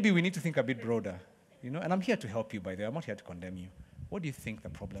 but maybe we need to think a bit broader, you know? And I'm here to help you, by the way. I'm not here to condemn you. What do you think the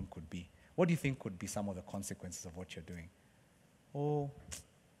problem could be? What do you think could be some of the consequences of what you're doing? Oh,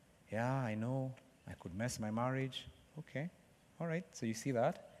 yeah, I know. I could mess my marriage. Okay, all right. So you see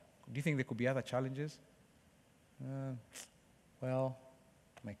that? Do you think there could be other challenges? Well,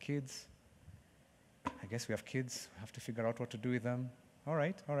 my kids. I guess we have kids. We have to figure out what to do with them. All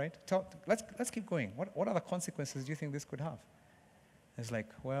right. Let's keep going. What other consequences do you think this could have? It's like,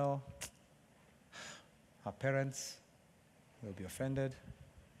 well, our parents will be offended.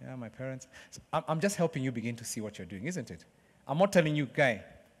 Yeah, my parents. So I'm just helping you begin to see what you're doing, isn't it? I'm not telling you, guy,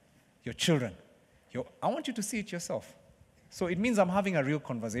 your children. I want you to see it yourself. So it means I'm having a real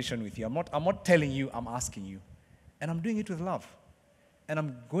conversation with you. I'm not telling you, I'm asking you. And I'm doing it with love. And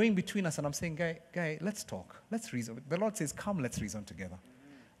I'm going between us and I'm saying, guy, let's talk. Let's reason. The Lord says, come, let's reason together.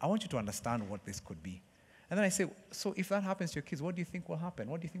 I want you to understand what this could be. And then I say, so if that happens to your kids, what do you think will happen?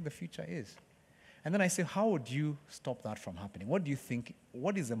 What do you think the future is? And then I say, how would you stop that from happening? What do you think,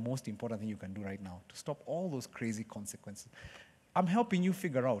 what is the most important thing you can do right now to stop all those crazy consequences? I'm helping you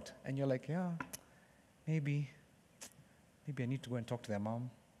figure out. And you're like, yeah, maybe I need to go and talk to their mom.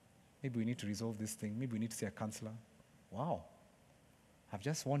 Maybe we need to resolve this thing. Maybe we need to see a counselor. Wow. I've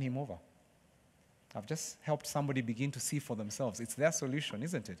just won him over. I've just helped somebody begin to see for themselves. It's their solution,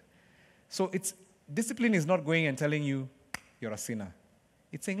 isn't it? So discipline is not going and telling you you're a sinner.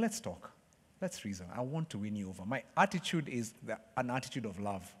 It's saying, let's talk. Let's reason. I want to win you over. My attitude is an attitude of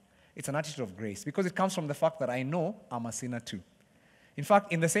love. It's an attitude of grace because it comes from the fact that I know I'm a sinner too. In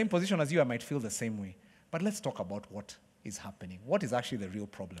fact, in the same position as you, I might feel the same way. But let's talk about what is happening. What is actually the real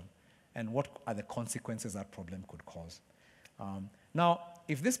problem? And what are the consequences that problem could cause? Now,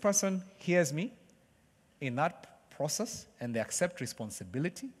 if this person hears me in that process and they accept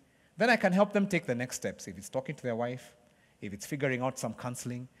responsibility, then I can help them take the next steps. If it's talking to their wife, if it's figuring out some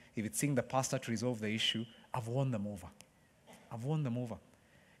counseling, if it's seeing the pastor to resolve the issue, I've won them over. I've won them over.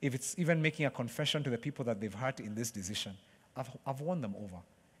 If it's even making a confession to the people that they've hurt in this decision, I've won them over.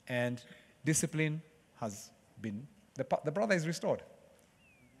 And discipline has been, the brother is restored.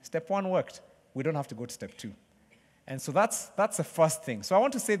 Step 1 worked. We don't have to go to step 2. And so that's the first thing. So I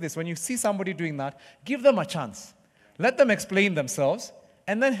want to say this. When you see somebody doing that, give them a chance. Let them explain themselves,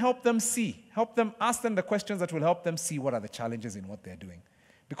 and then help them see. Help them, ask them the questions that will help them see what are the challenges in what they're doing.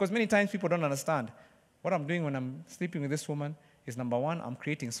 Because many times people don't understand. What I'm doing when I'm sleeping with this woman is, number 1, I'm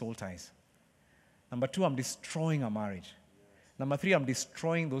creating soul ties. Number 2, I'm destroying a marriage. Number 3, I'm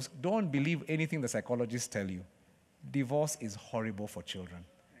destroying those. Don't believe anything the psychologists tell you. Divorce is horrible for children.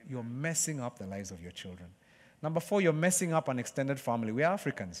 You're messing up the lives of your children. Number 4, you're messing up an extended family. We are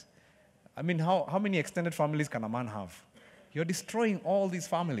Africans. I mean, how many extended families can a man have? You're destroying all these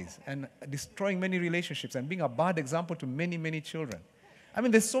families and destroying many relationships and being a bad example to many, many children. I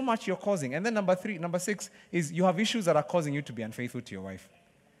mean, there's so much you're causing. And then number 6 is you have issues that are causing you to be unfaithful to your wife.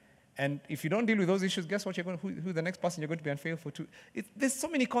 And if you don't deal with those issues, guess what? Who the next person you're going to be unfaithful to? There's so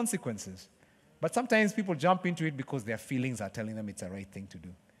many consequences. But sometimes people jump into it because their feelings are telling them it's the right thing to do.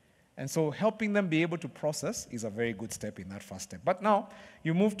 And so helping them be able to process is a very good step in that first step. But now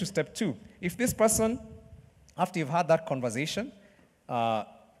you move to step 2. If this person, after you've had that conversation,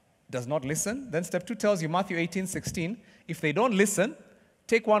 does not listen, then step 2 tells you, Matthew 18:16, if they don't listen,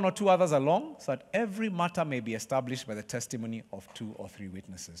 take 1 or 2 others along so that every matter may be established by the testimony of 2 or 3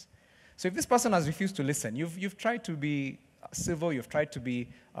 witnesses. So if this person has refused to listen, you've tried to be civil, you've tried to be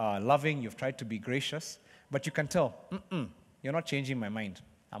loving, you've tried to be gracious, but you can tell, you're not changing my mind.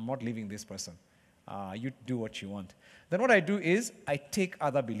 I'm not leaving this person. You do what you want. Then what I do is I take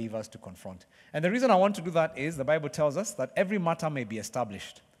other believers to confront. And the reason I want to do that is the Bible tells us that every matter may be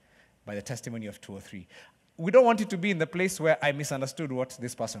established by the testimony of 2 or 3. We don't want it to be in the place where I misunderstood what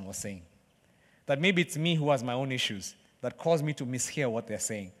this person was saying. That maybe it's me who has my own issues. that cause me to mishear what they're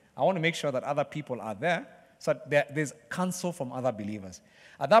saying. I want to make sure that other people are there so that there's counsel from other believers.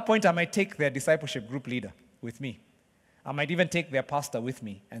 At that point, I might take their discipleship group leader with me. I might even take their pastor with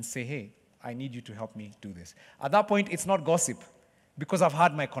me and say, hey, I need you to help me do this. At that point, it's not gossip because I've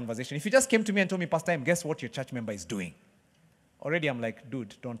had my conversation. If you just came to me and told me, Pastor M, guess what your church member is doing? Already I'm like,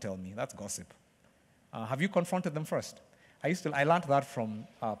 dude, don't tell me. That's gossip. Have you confronted them first? I learned that from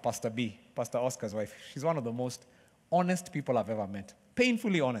Pastor B, Pastor Oscar's wife. She's one of the most honest people I've ever met.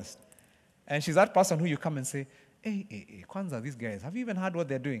 Painfully honest. And she's that person who you come and say, hey, Kwanzaa, these guys, have you even heard what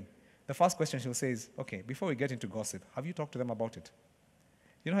they're doing? The first question she'll say is, okay, before we get into gossip, have you talked to them about it?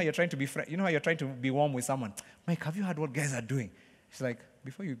 You know how you're trying to be warm with someone? Mike, have you heard what guys are doing? She's like,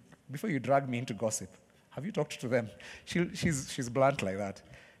 before you drag me into gossip, have you talked to them? She's blunt like that.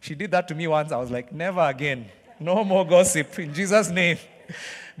 She did that to me once. I was like, never again. No more gossip in Jesus' name.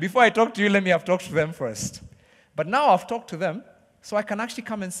 Before I talk to you, let me have talked to them first. But now I've talked to them, so I can actually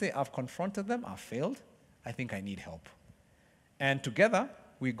come and say, I've confronted them, I've failed, I think I need help. And together,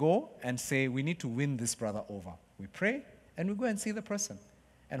 we go and say, we need to win this brother over. We pray, and we go and see the person.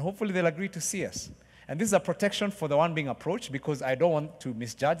 And hopefully they'll agree to see us. And this is a protection for the one being approached because I don't want to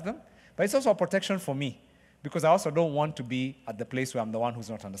misjudge them. But it's also a protection for me because I also don't want to be at the place where I'm the one who's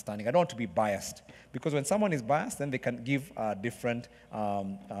not understanding. I don't want to be biased. Because when someone is biased, then they can give a different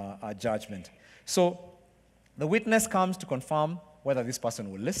judgment. So the witness comes to confirm whether this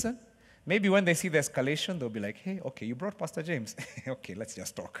person will listen. Maybe when they see the escalation, they'll be like, hey, okay, you brought Pastor James. Okay, let's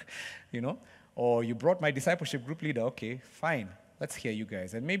just talk, Or you brought my discipleship group leader. Okay, fine. Let's hear you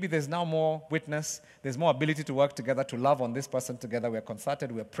guys. And maybe there's now more witness. There's more ability to work together, to love on this person together. We're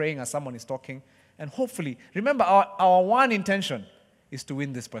concerted. We're praying as someone is talking. And hopefully, remember, our one intention is to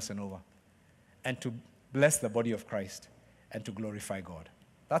win this person over and to bless the body of Christ and to glorify God.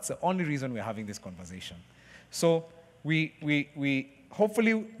 That's the only reason we're having this conversation. So we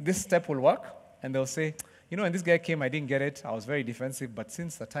hopefully this step will work. And they'll say, when this guy came, I didn't get it. I was very defensive. But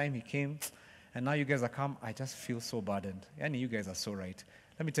since the time he came, and now you guys are come, I just feel so burdened. And you guys are so right.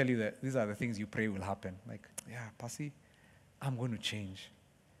 Let me tell you that these are the things you pray will happen. Like, yeah, Pasi, I'm going to change.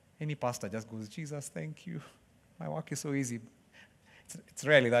 Any pastor just goes, Jesus, thank you. My work is so easy. It's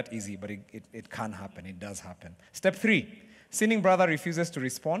rarely that easy, but it can happen. It does happen. Step 3, sinning brother refuses to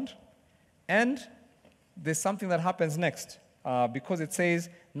respond. And there's something that happens next. Because it says,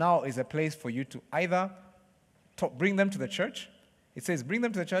 now is a place for you to either bring them to the church. It says, bring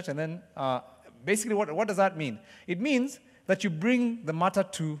them to the church, and then basically what does that mean? It means that you bring the matter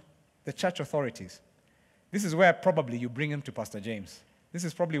to the church authorities. This is where probably you bring him to Pastor James. This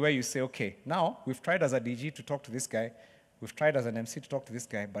is probably where you say, okay, now we've tried as a DG to talk to this guy. We've tried as an MC to talk to this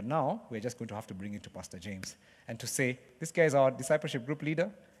guy, but now we're just going to have to bring it to Pastor James and to say, this guy is our discipleship group leader,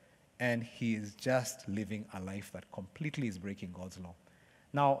 and he is just living a life that completely is breaking God's law.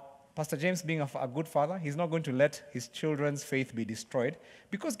 Now, Pastor James, being a good father, he's not going to let his children's faith be destroyed,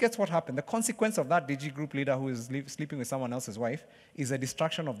 because guess what happened? The consequence of that DG group leader who is sleeping with someone else's wife is a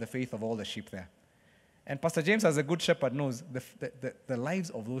destruction of the faith of all the sheep there. And Pastor James, as a good shepherd, knows the lives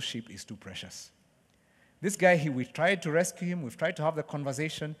of those sheep is too precious. This guy, we've tried to rescue him, we've tried to have the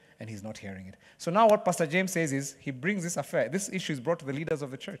conversation, and he's not hearing it. So now what Pastor James says is, he brings this affair, this issue is brought to the leaders of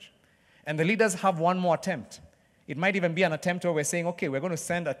the church. And the leaders have one more attempt. It might even be an attempt where we're saying, okay, we're going to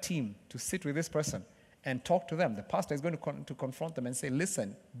send a team to sit with this person and talk to them. The pastor is going to confront them and say,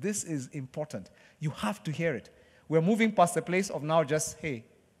 listen, this is important. You have to hear it. We're moving past the place of now just, hey,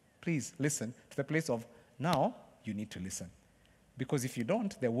 please listen, to the place of now you need to listen. Because if you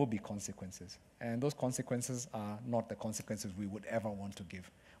don't, there will be consequences. And those consequences are not the consequences we would ever want to give.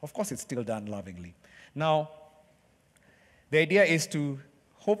 Of course, it's still done lovingly. Now, the idea is to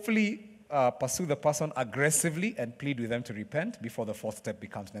hopefully pursue the person aggressively and plead with them to repent before the fourth step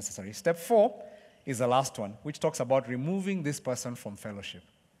becomes necessary. Step 4 is the last one, which talks about removing this person from fellowship.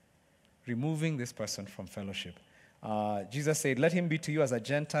 Removing this person from fellowship. Jesus said, let him be to you as a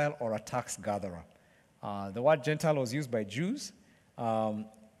Gentile or a tax gatherer. The word Gentile was used by Jews, and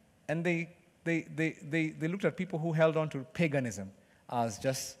they looked at people who held on to paganism as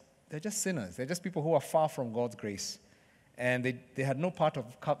they're just sinners. They're just people who are far from God's grace. And they had no part of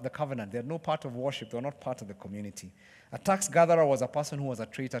the covenant. They had no part of worship. They were not part of the community. A tax gatherer was a person who was a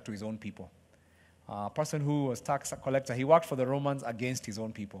traitor to his own people. A person who was tax collector. He worked for the Romans against his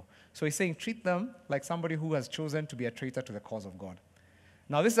own people. So he's saying, treat them like somebody who has chosen to be a traitor to the cause of God.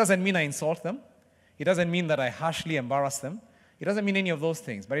 Now, this doesn't mean I insult them. It doesn't mean that I harshly embarrass them. It doesn't mean any of those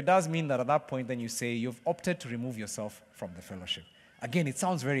things. But it does mean that at that point, then you say, you've opted to remove yourself from the fellowship. Again, it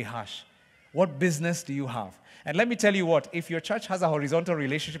sounds very harsh. What business do you have? And let me tell you what, if your church has a horizontal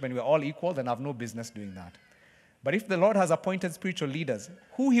relationship and we're all equal, then I have no business doing that. But if the Lord has appointed spiritual leaders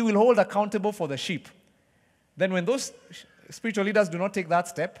who he will hold accountable for the sheep, then when those spiritual leaders do not take that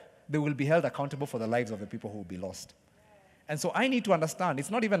step, they will be held accountable for the lives of the people who will be lost. And so I need to understand, it's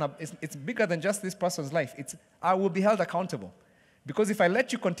not even, it's bigger than just this person's life. I will be held accountable. Because if I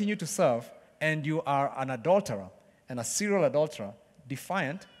let you continue to serve and you are an adulterer and a serial adulterer,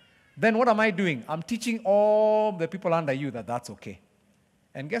 defiant, then what am I doing? I'm teaching all the people under you that that's okay.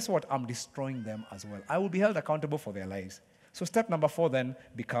 And guess what? I'm destroying them as well. I will be held accountable for their lives. So step number 4 then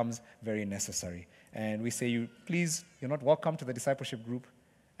becomes very necessary. And we say, you're not welcome to the discipleship group.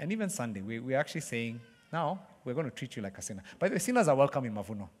 And even Sunday, we're actually saying, now we're going to treat you like a sinner. By the way, sinners are welcome in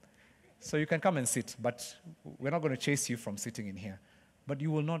Mavuno. So you can come and sit, but we're not going to chase you from sitting in here. But you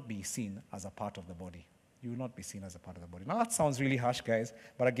will not be seen as a part of the body. You will not be seen as a part of the body. Now that sounds really harsh, guys,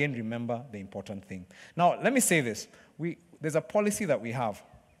 but again, remember the important thing. Now, let me say this. There's a policy that we have.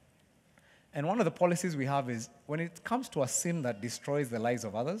 And one of the policies we have is when it comes to a sin that destroys the lives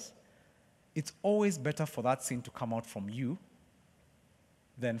of others, it's always better for that sin to come out from you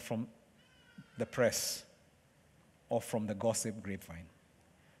than from the press or from the gossip grapevine.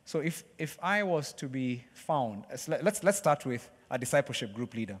 So if I was to be found, let's start with a discipleship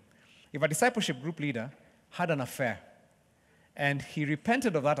group leader. If a discipleship group leader had an affair and he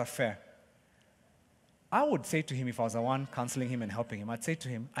repented of that affair, I would say to him, if I was the one counseling him and helping him, I'd say to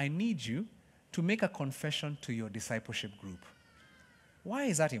him, I need you to make a confession to your discipleship group. Why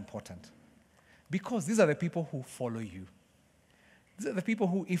is that important? Because these are the people who follow you. These are the people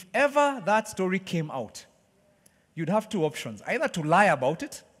who, if ever that story came out, you'd have 2 options. Either to lie about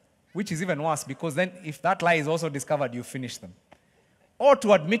it, which is even worse, because then if that lie is also discovered, you finish them. Or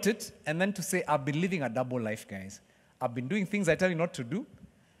to admit it, and then to say, I've been living a double life, guys. I've been doing things I tell you not to do,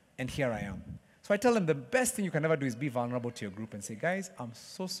 and here I am. So I tell them the best thing you can ever do is be vulnerable to your group and say, guys, I'm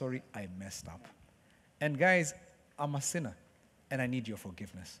so sorry I messed up. And guys, I'm a sinner, and I need your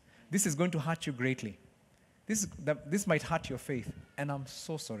forgiveness. This is going to hurt you greatly. This might hurt your faith, and I'm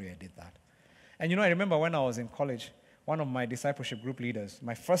so sorry I did that. And I remember when I was in college, one of my discipleship group leaders,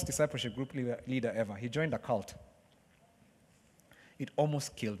 my first discipleship group leader ever, he joined a cult. It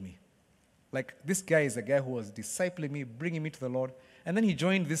almost killed me. Like, this guy is a guy who was discipling me, bringing me to the Lord, and then he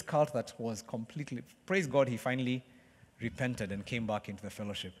joined this cult that was completely, praise God, he finally repented and came back into the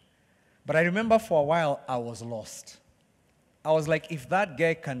fellowship. But I remember for a while, I was lost. I was like, if that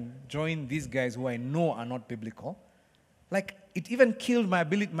guy can join these guys who I know are not biblical, like, it even killed my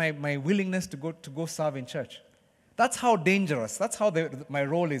ability, my willingness to go serve in church. That's how dangerous, that's how my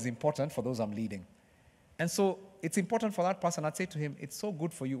role is important for those I'm leading. And so it's important for that person. I'd say to him, it's so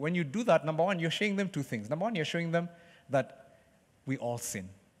good for you. When you do that, number 1, you're showing them 2 things. Number 1, you're showing them that we all sin.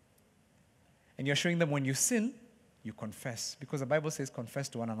 And you're showing them when you sin, you confess. Because the Bible says, confess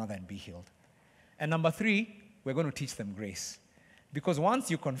to one another and be healed. And number 3, we're going to teach them grace. Because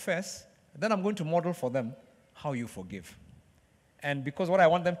once you confess, then I'm going to model for them how you forgive. And because what I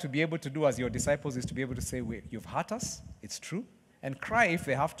want them to be able to do as your disciples is to be able to say, you've hurt us, it's true, and cry if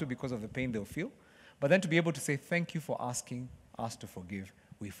they have to because of the pain they'll feel. But then to be able to say, thank you for asking us to forgive,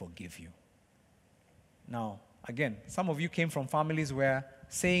 we forgive you. Now, again, some of you came from families where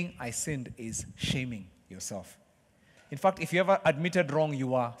saying I sinned is shaming yourself. In fact, if you ever admitted wrong,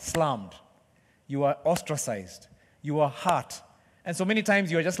 you are slammed, you are ostracized, you are hurt. And so many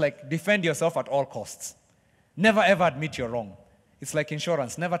times you are just like, defend yourself at all costs. Never ever admit you're wrong. It's like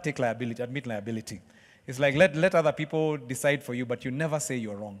insurance, never take liability, admit liability. It's like let other people decide for you, but you never say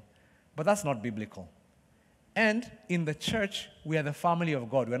you're wrong. But that's not biblical. And in the church, we are the family of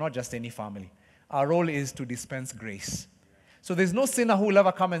God. We're not just any family. Our role is to dispense grace. So there's no sinner who will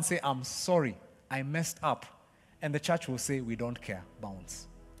ever come and say, I'm sorry, I messed up. And the church will say, we don't care, bounce.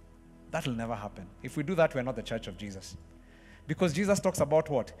 That will never happen. If we do that, we're not the church of Jesus. Because Jesus talks about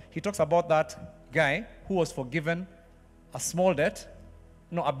what? He talks about that guy who was forgiven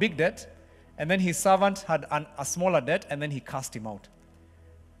a big debt, and then his servant had a smaller debt, and then he cast him out.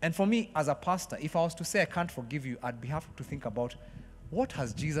 And for me, as a pastor, if I was to say I can't forgive you, I'd have to think about, what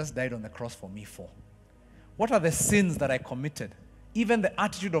has Jesus died on the cross for me for? What are the sins that I committed? Even the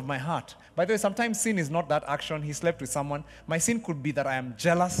attitude of my heart. By the way, sometimes sin is not that action. He slept with someone. My sin could be that I am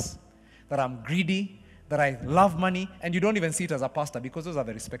jealous, that I'm greedy, that I love money, and you don't even see it as a pastor because those are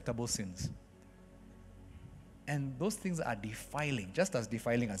the respectable sins. And those things are defiling, just as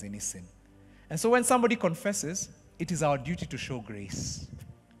defiling as any sin. And so when somebody confesses, it is our duty to show grace.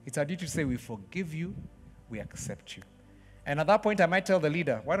 It's our duty to say, we forgive you, we accept you. And at that point, I might tell the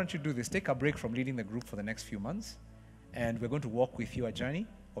leader, why don't you do this? Take a break from leading the group for the next few months, and we're going to walk with you a journey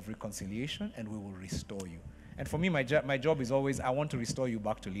of reconciliation, and we will restore you. And for me, my job is always, I want to restore you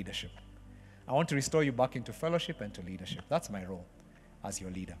back to leadership. I want to restore you back into fellowship and to leadership. That's my role as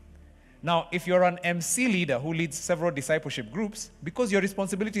your leader. Now, if you're an MC leader who leads several discipleship groups, because your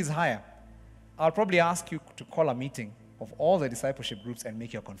responsibility is higher, I'll probably ask you to call a meeting of all the discipleship groups and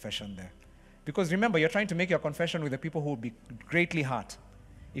make your confession there. Because remember, you're trying to make your confession with the people who will be greatly hurt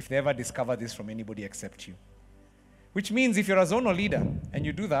if they ever discover this from anybody except you. Which means if you're a zonal leader and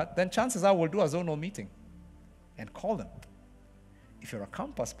you do that, then chances are we'll do a zonal meeting and call them. If you're a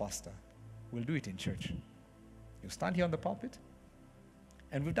campus pastor, we'll do it in church. You stand here on the pulpit,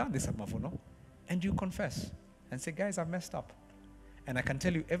 and we've done this at Mavuno, and you confess and say, guys, I've messed up. And I can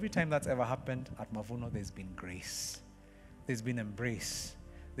tell you, every time that's ever happened at Mavuno, there's been grace. There's been embrace.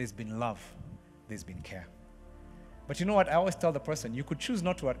 There's been love. There's been care. But you know what? I always tell the person, you could choose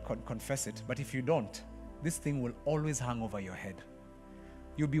not to confess it, but if you don't, this thing will always hang over your head.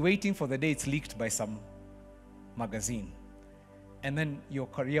 You'll be waiting for the day it's leaked by some magazine. And then your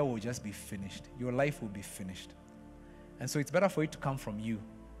career will just be finished. Your life will be finished. And so it's better for it to come from you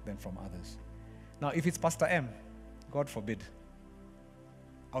than from others. Now, if it's Pastor M, God forbid,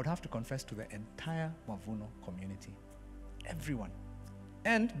 I would have to confess to the entire Mavuno community. Everyone.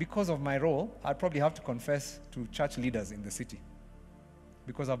 And because of my role, I'd probably have to confess to church leaders in the city.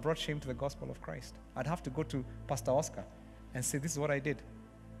 Because I've brought shame to the gospel of Christ. I'd have to go to Pastor Oscar and say, this is what I did.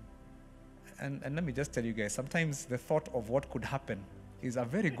 And let me just tell you guys, sometimes the thought of what could happen is a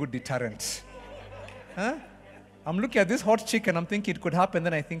very good deterrent. Huh? I'm looking at this hot chick and I'm thinking it could happen.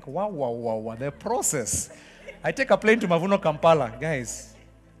 Then I think, wow, the process. I take a plane to Mavuno, Kampala, guys.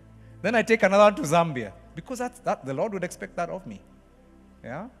 Then I take another one to Zambia. Because that the Lord would expect that of me.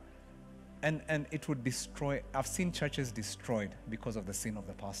 Yeah? And it would destroy. I've seen churches destroyed because of the sin of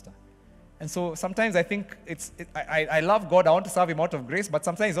the pastor. And so sometimes I think I love God, I want to serve him out of grace, but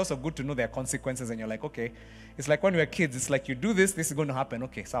sometimes it's also good to know there are consequences and you're like, okay, it's like when we were kids, it's like you do this is going to happen.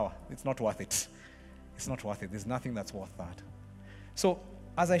 Okay, sawa, it's not worth it. It's not worth it. There's nothing that's worth that. So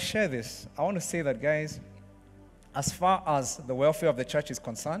as I share this, I want to say that, guys, as far as the welfare of the church is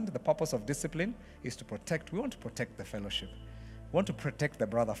concerned, the purpose of discipline is to protect. We want to protect the fellowship. We want to protect the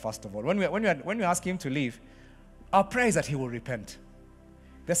brother first of all. When we ask him to leave, our prayer is that he will repent.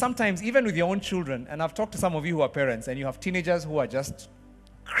 There's sometimes, even with your own children, and I've talked to some of you who are parents, and you have teenagers who are just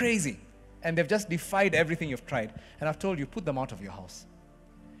crazy, and they've just defied everything you've tried. And I've told you, put them out of your house.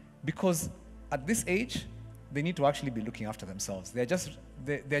 Because at this age, they need to actually be looking after themselves. They're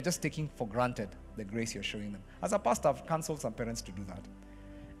just taking for granted the grace you're showing them. As a pastor, I've counseled some parents to do that.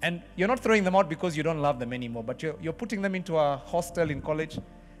 And you're not throwing them out because you don't love them anymore, but you're putting them into a hostel in college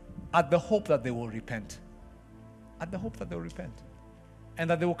at the hope that they will repent. At the hope that they will repent. And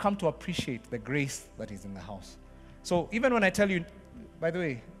that they will come to appreciate the grace that is in the house. So even when I tell you, by the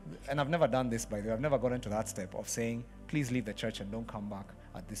way, and I've never done this, by the way, I've never gotten to that step of saying, please leave the church and don't come back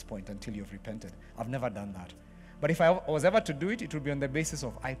at this point until you've repented. I've never done that. But if I was ever to do it, it would be on the basis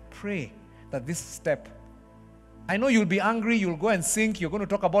of, I pray that this step, I know you'll be angry, you'll go and sing, you're going to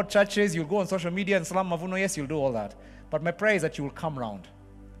talk about churches, you'll go on social media and Salam Mavuno, yes, you'll do all that. But my prayer is that you will come round.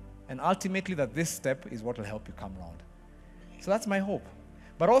 And ultimately that this step is what will help you come round. So that's my hope.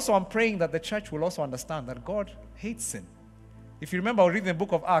 But also I'm praying that the church will also understand that God hates sin. If you remember, I was reading the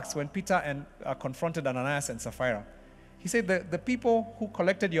book of Acts when Peter confronted Ananias and Sapphira. He said, the people who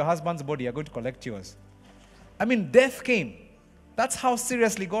collected your husband's body are going to collect yours. I mean, death came. That's how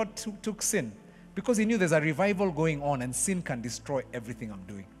seriously God took sin. Because he knew there's a revival going on and sin can destroy everything I'm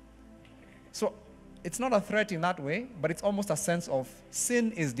doing. So it's not a threat in that way, but it's almost a sense of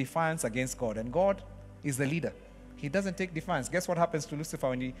sin is defiance against God. And God is the leader. He doesn't take defiance. Guess what happens to Lucifer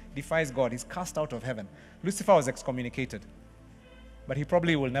when he defies God? He's cast out of heaven. Lucifer was excommunicated. But he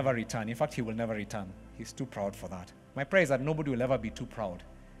probably will never return. In fact, he will never return. He's too proud for that. My prayer is that nobody will ever be too proud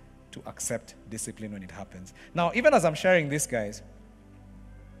to accept discipline when it happens. Now, even as I'm sharing this, guys,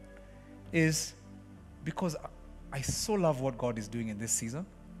 is because I so love what God is doing in this season.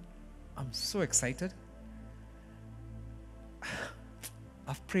 I'm so excited.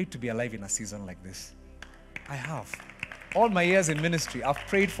 I've prayed to be alive in a season like this. I have. All my years in ministry, I've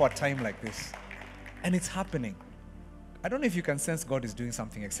prayed for a time like this. And it's happening. I don't know if you can sense God is doing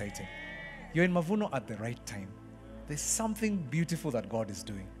something exciting. You're in Mavuno at the right time. There's something beautiful that God is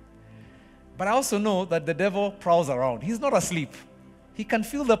doing. But I also know that the devil prowls around. He's not asleep. He can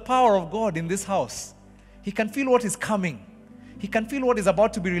feel the power of God in this house. He can feel what is coming. He can feel what is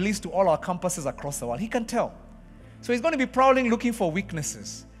about to be released to all our campuses across the world. He can tell. So he's going to be prowling, looking for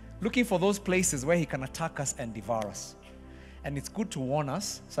weaknesses, looking for those places where he can attack us and devour us. And it's good to warn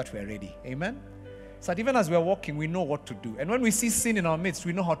us so that we're ready. Amen? So that even as we're walking, we know what to do. And when we see sin in our midst,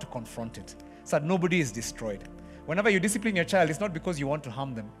 we know how to confront it so that nobody is destroyed. Whenever you discipline your child, it's not because you want to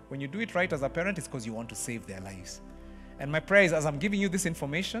harm them. When you do it right as a parent, it's because you want to save their lives. And my prayer is, as I'm giving you this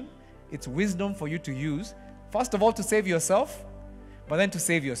information, it's wisdom for you to use, first of all, to save yourself, but then to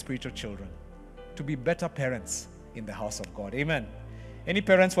save your spiritual children, to be better parents in the house of God. Amen. Any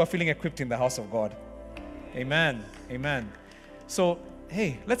parents who are feeling equipped in the house of God? Amen. Amen. So,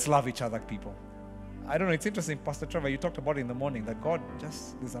 hey, let's love each other, people. I don't know, it's interesting, Pastor Trevor, you talked about it in the morning, that God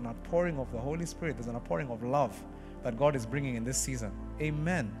there's an outpouring of the Holy Spirit, there's an outpouring of love that God is bringing in this season.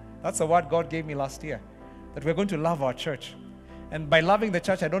 Amen. That's the word God gave me last year, that we're going to love our church. And by loving the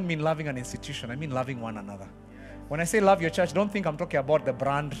church, I don't mean loving an institution, I mean loving one another. When I say love your church, don't think I'm talking about the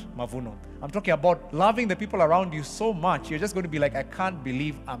brand Mavuno. I'm talking about loving the people around you so much, you're just going to be like, I can't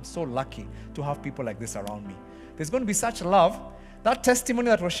believe I'm so lucky to have people like this around me. There's going to be such love. That testimony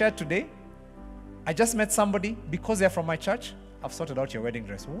that was shared today, I just met somebody, because they're from my church, I've sorted out your wedding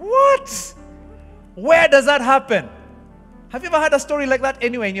dress. What? Where does that happen? Have you ever had a story like that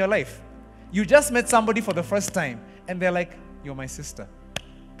anywhere in your life? You just met somebody for the first time, and they're like, you're my sister.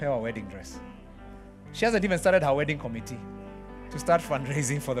 Pay our wedding dress. She hasn't even started her wedding committee to start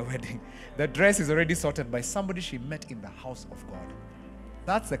fundraising for the wedding. The dress is already sorted by somebody she met in the house of God.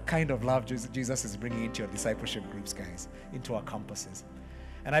 That's the kind of love Jesus is bringing into your discipleship groups, guys, into our campuses.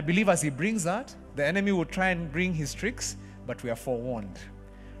 And I believe as he brings that, the enemy will try and bring his tricks, but we are forewarned.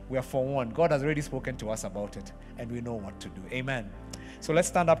 We are forewarned. God has already spoken to us about it, and we know what to do. Amen. So let's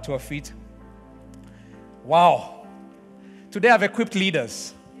stand up to our feet. Wow. Today I've equipped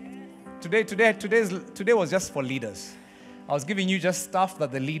leaders. Today was just for leaders. I was giving you just stuff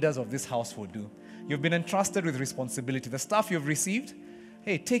that the leaders of this house will do. You've been entrusted with responsibility. The stuff you've received,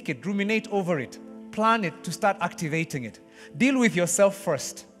 hey, take it, ruminate over it, plan it to start activating it. Deal with yourself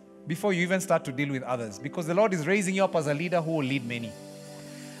first before you even start to deal with others, because the Lord is raising you up as a leader who will lead many.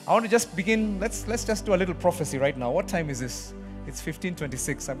 I want to just begin. Let's just do a little prophecy right now. What time is this? It's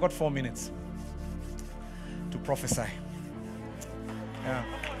 15:26. I've got 4 minutes to prophesy. Yeah,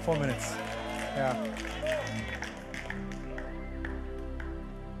 4 minutes. Yeah.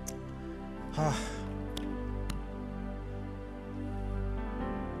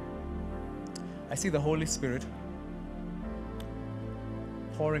 I see the Holy Spirit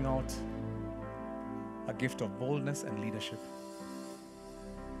pouring out a gift of boldness and leadership.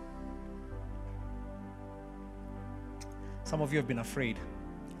 Some of you have been afraid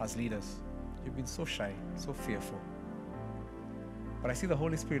as leaders. You've been so shy, so fearful. But I see the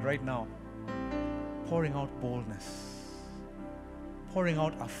Holy Spirit right now pouring out boldness, pouring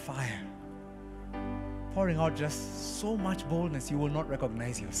out a fire, pouring out just so much boldness you will not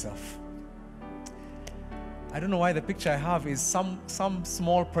recognize yourself. I don't know why the picture I have is some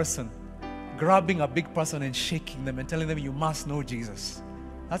small person grabbing a big person and shaking them and telling them, you must know Jesus.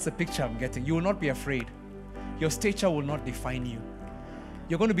 That's the picture I'm getting. You will not be afraid. Your stature will not define you.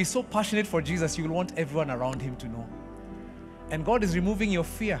 You're going to be so passionate for Jesus, you will want everyone around him to know. And God is removing your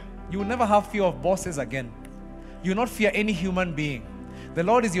fear. You will never have fear of bosses again. You will not fear any human being. The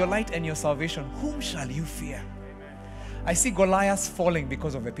Lord is your light and your salvation. Whom shall you fear? I see Goliaths falling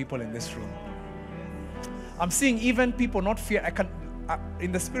because of the people in this room. I'm seeing even people not fear.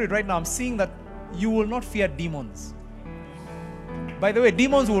 In the spirit right now, I'm seeing that you will not fear demons. By the way,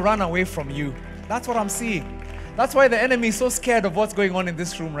 demons will run away from you. That's what I'm seeing. That's why the enemy is so scared of what's going on in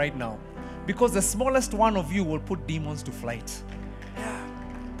this room right now. Because the smallest one of you will put demons to flight. Yeah,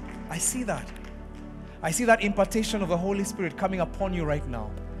 I see that. I see that impartation of the Holy Spirit coming upon you right now.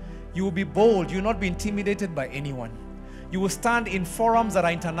 You will be bold. You will not be intimidated by anyone. You will stand in forums that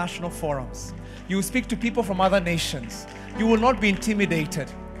are international forums. You will speak to people from other nations. You will not be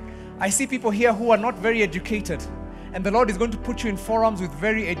intimidated. I see people here who are not very educated, and the Lord is going to put you in forums with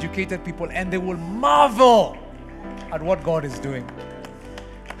very educated people, and they will marvel at what God is doing.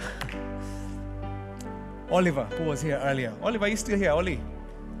 Oliver, who was here earlier. Oliver, are you still here? Oli,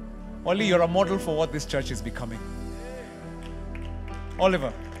 you're a model for what this church is becoming.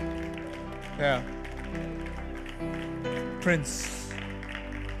 Oliver. Yeah. Prince,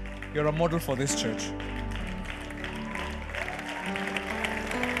 you're a model for this church.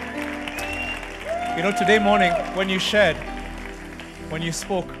 You know, today morning, when you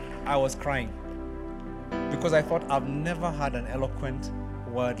spoke, I was crying. Because I thought, I've never had an eloquent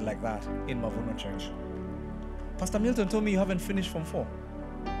word like that in Mavuno Church. Pastor Milton told me you haven't finished Form 4.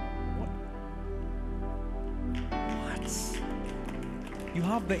 What? You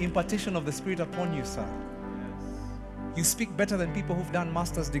have the impartation of the Spirit upon you, sir. You speak better than people who've done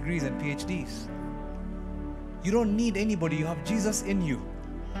master's degrees and PhDs. You don't need anybody. You have Jesus in you.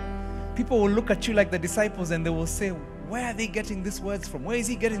 People will look at you like the disciples and they will say, where are they getting these words from? Where is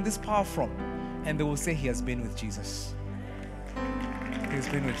he getting this power from? and they will say he has been with Jesus. He's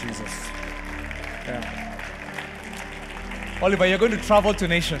been with Jesus. Yeah. Oliver, you're going to travel to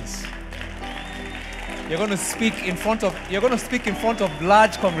nations. You're going to speak in front of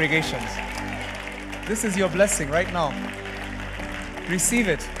large congregations. This is your blessing right now. Receive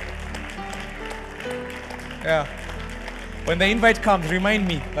it. Yeah. When the invite comes, remind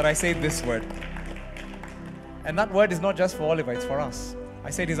me that I said this word. And that word is not just for Oliver, it's for us.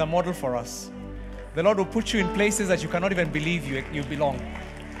 I said it's a model for us. The Lord will put you in places that you cannot even believe you belong.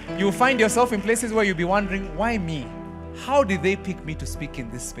 You will find yourself in places where you'll be wondering, why me? How did they pick me to speak in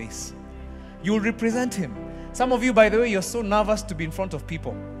this space? You will represent him. Some of you, by the way, you're so nervous to be in front of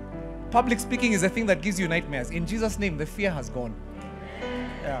people. Public speaking is a thing that gives you nightmares. In Jesus' name, the fear has gone.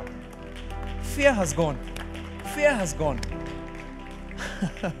 Yeah. Fear has gone. Fear has gone.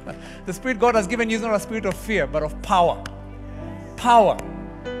 The Spirit God has given you is not a spirit of fear, but of power. Power.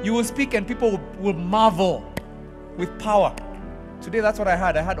 You will speak and people will marvel with power. Today, that's what I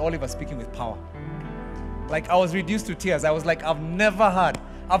had. I had Oliver speaking with power. Like, I was reduced to tears. I was like,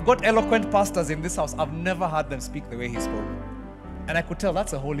 I've got eloquent pastors in this house. I've never heard them speak the way he spoke. And I could tell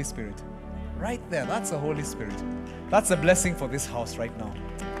that's the Holy Spirit. Right there, that's the Holy Spirit. That's a blessing for this house right now.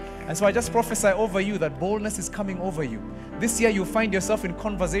 And so I just prophesy over you that boldness is coming over you. This year you'll find yourself in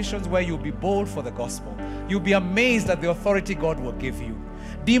conversations where you'll be bold for the gospel. You'll be amazed at the authority God will give you.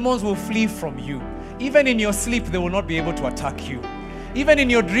 Demons will flee from you. Even in your sleep, they will not be able to attack you. Even in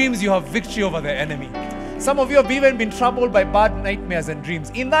your dreams, you have victory over the enemy. Some of you have even been troubled by bad nightmares and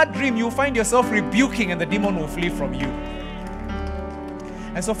dreams. In that dream, you'll find yourself rebuking and the demon will flee from you.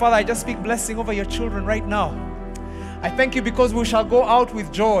 And so, Father, I just speak blessing over your children right now. I thank you because we shall go out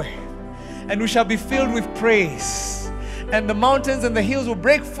with joy and we shall be filled with praise. And the mountains and the hills will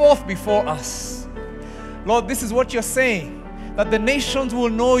break forth before us. Lord, this is what you're saying, that the nations will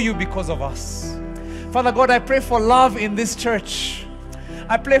know you because of us. Father God, I pray for love in this church.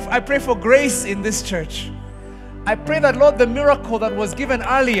 I pray for grace in this church. I pray that, Lord, the miracle that was given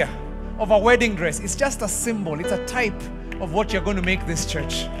earlier of a wedding dress is just a symbol. It's a type of what you're going to make this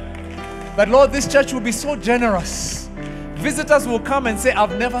church. That, Lord, this church will be so generous. Visitors will come and say,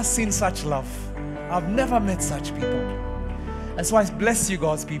 I've never seen such love. I've never met such people. And so I bless you,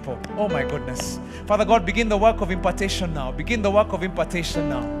 God's people. Oh my goodness. Father God, begin the work of impartation now. Begin the work of impartation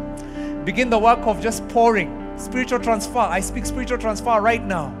now. Begin the work of just pouring. Spiritual transfer. I speak spiritual transfer right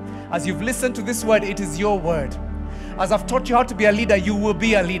now. As you've listened to this word, it is your word. As I've taught you how to be a leader, you will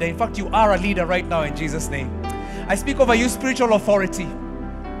be a leader. In fact, you are a leader right now in Jesus' name. I speak over you spiritual authority.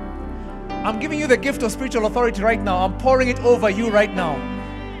 I'm giving you the gift of spiritual authority right now. I'm pouring it over you right now.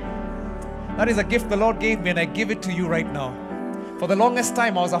 That is a gift the Lord gave me and I give it to you right now. For the longest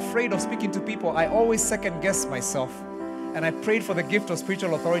time, I was afraid of speaking to people. I always second-guessed myself. And I prayed for the gift of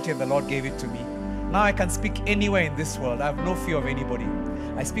spiritual authority and the Lord gave it to me. Now I can speak anywhere in this world. I have no fear of anybody.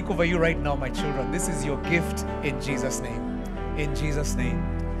 I speak over you right now, my children. This is your gift in Jesus' name. In Jesus' name.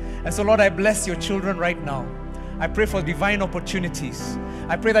 And so, Lord, I bless your children right now. I pray for divine opportunities.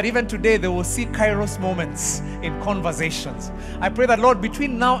 I pray that even today they will see Kairos moments in conversations. I pray that, Lord,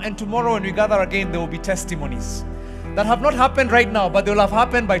 between now and tomorrow when we gather again, there will be testimonies that have not happened right now, but they will have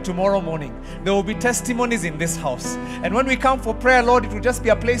happened by tomorrow morning. There will be testimonies in this house. And when we come for prayer, Lord, it will just be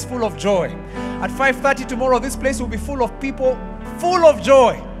a place full of joy. At 5:30 tomorrow, this place will be full of people, full of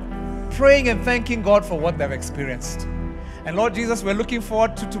joy, praying and thanking God for what they've experienced. And Lord Jesus, we're looking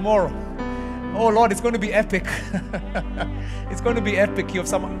forward to tomorrow. Oh Lord, it's going to be epic. It's going to be epic. You have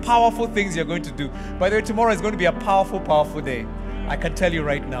some powerful things you're going to do. By the way, tomorrow is going to be a powerful, powerful day. I can tell you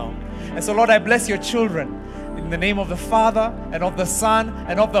right now. And so, Lord, I bless your children in the name of the Father and of the Son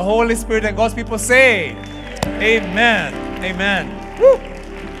and of the Holy Spirit. And God's people say, Amen. Amen. Woo.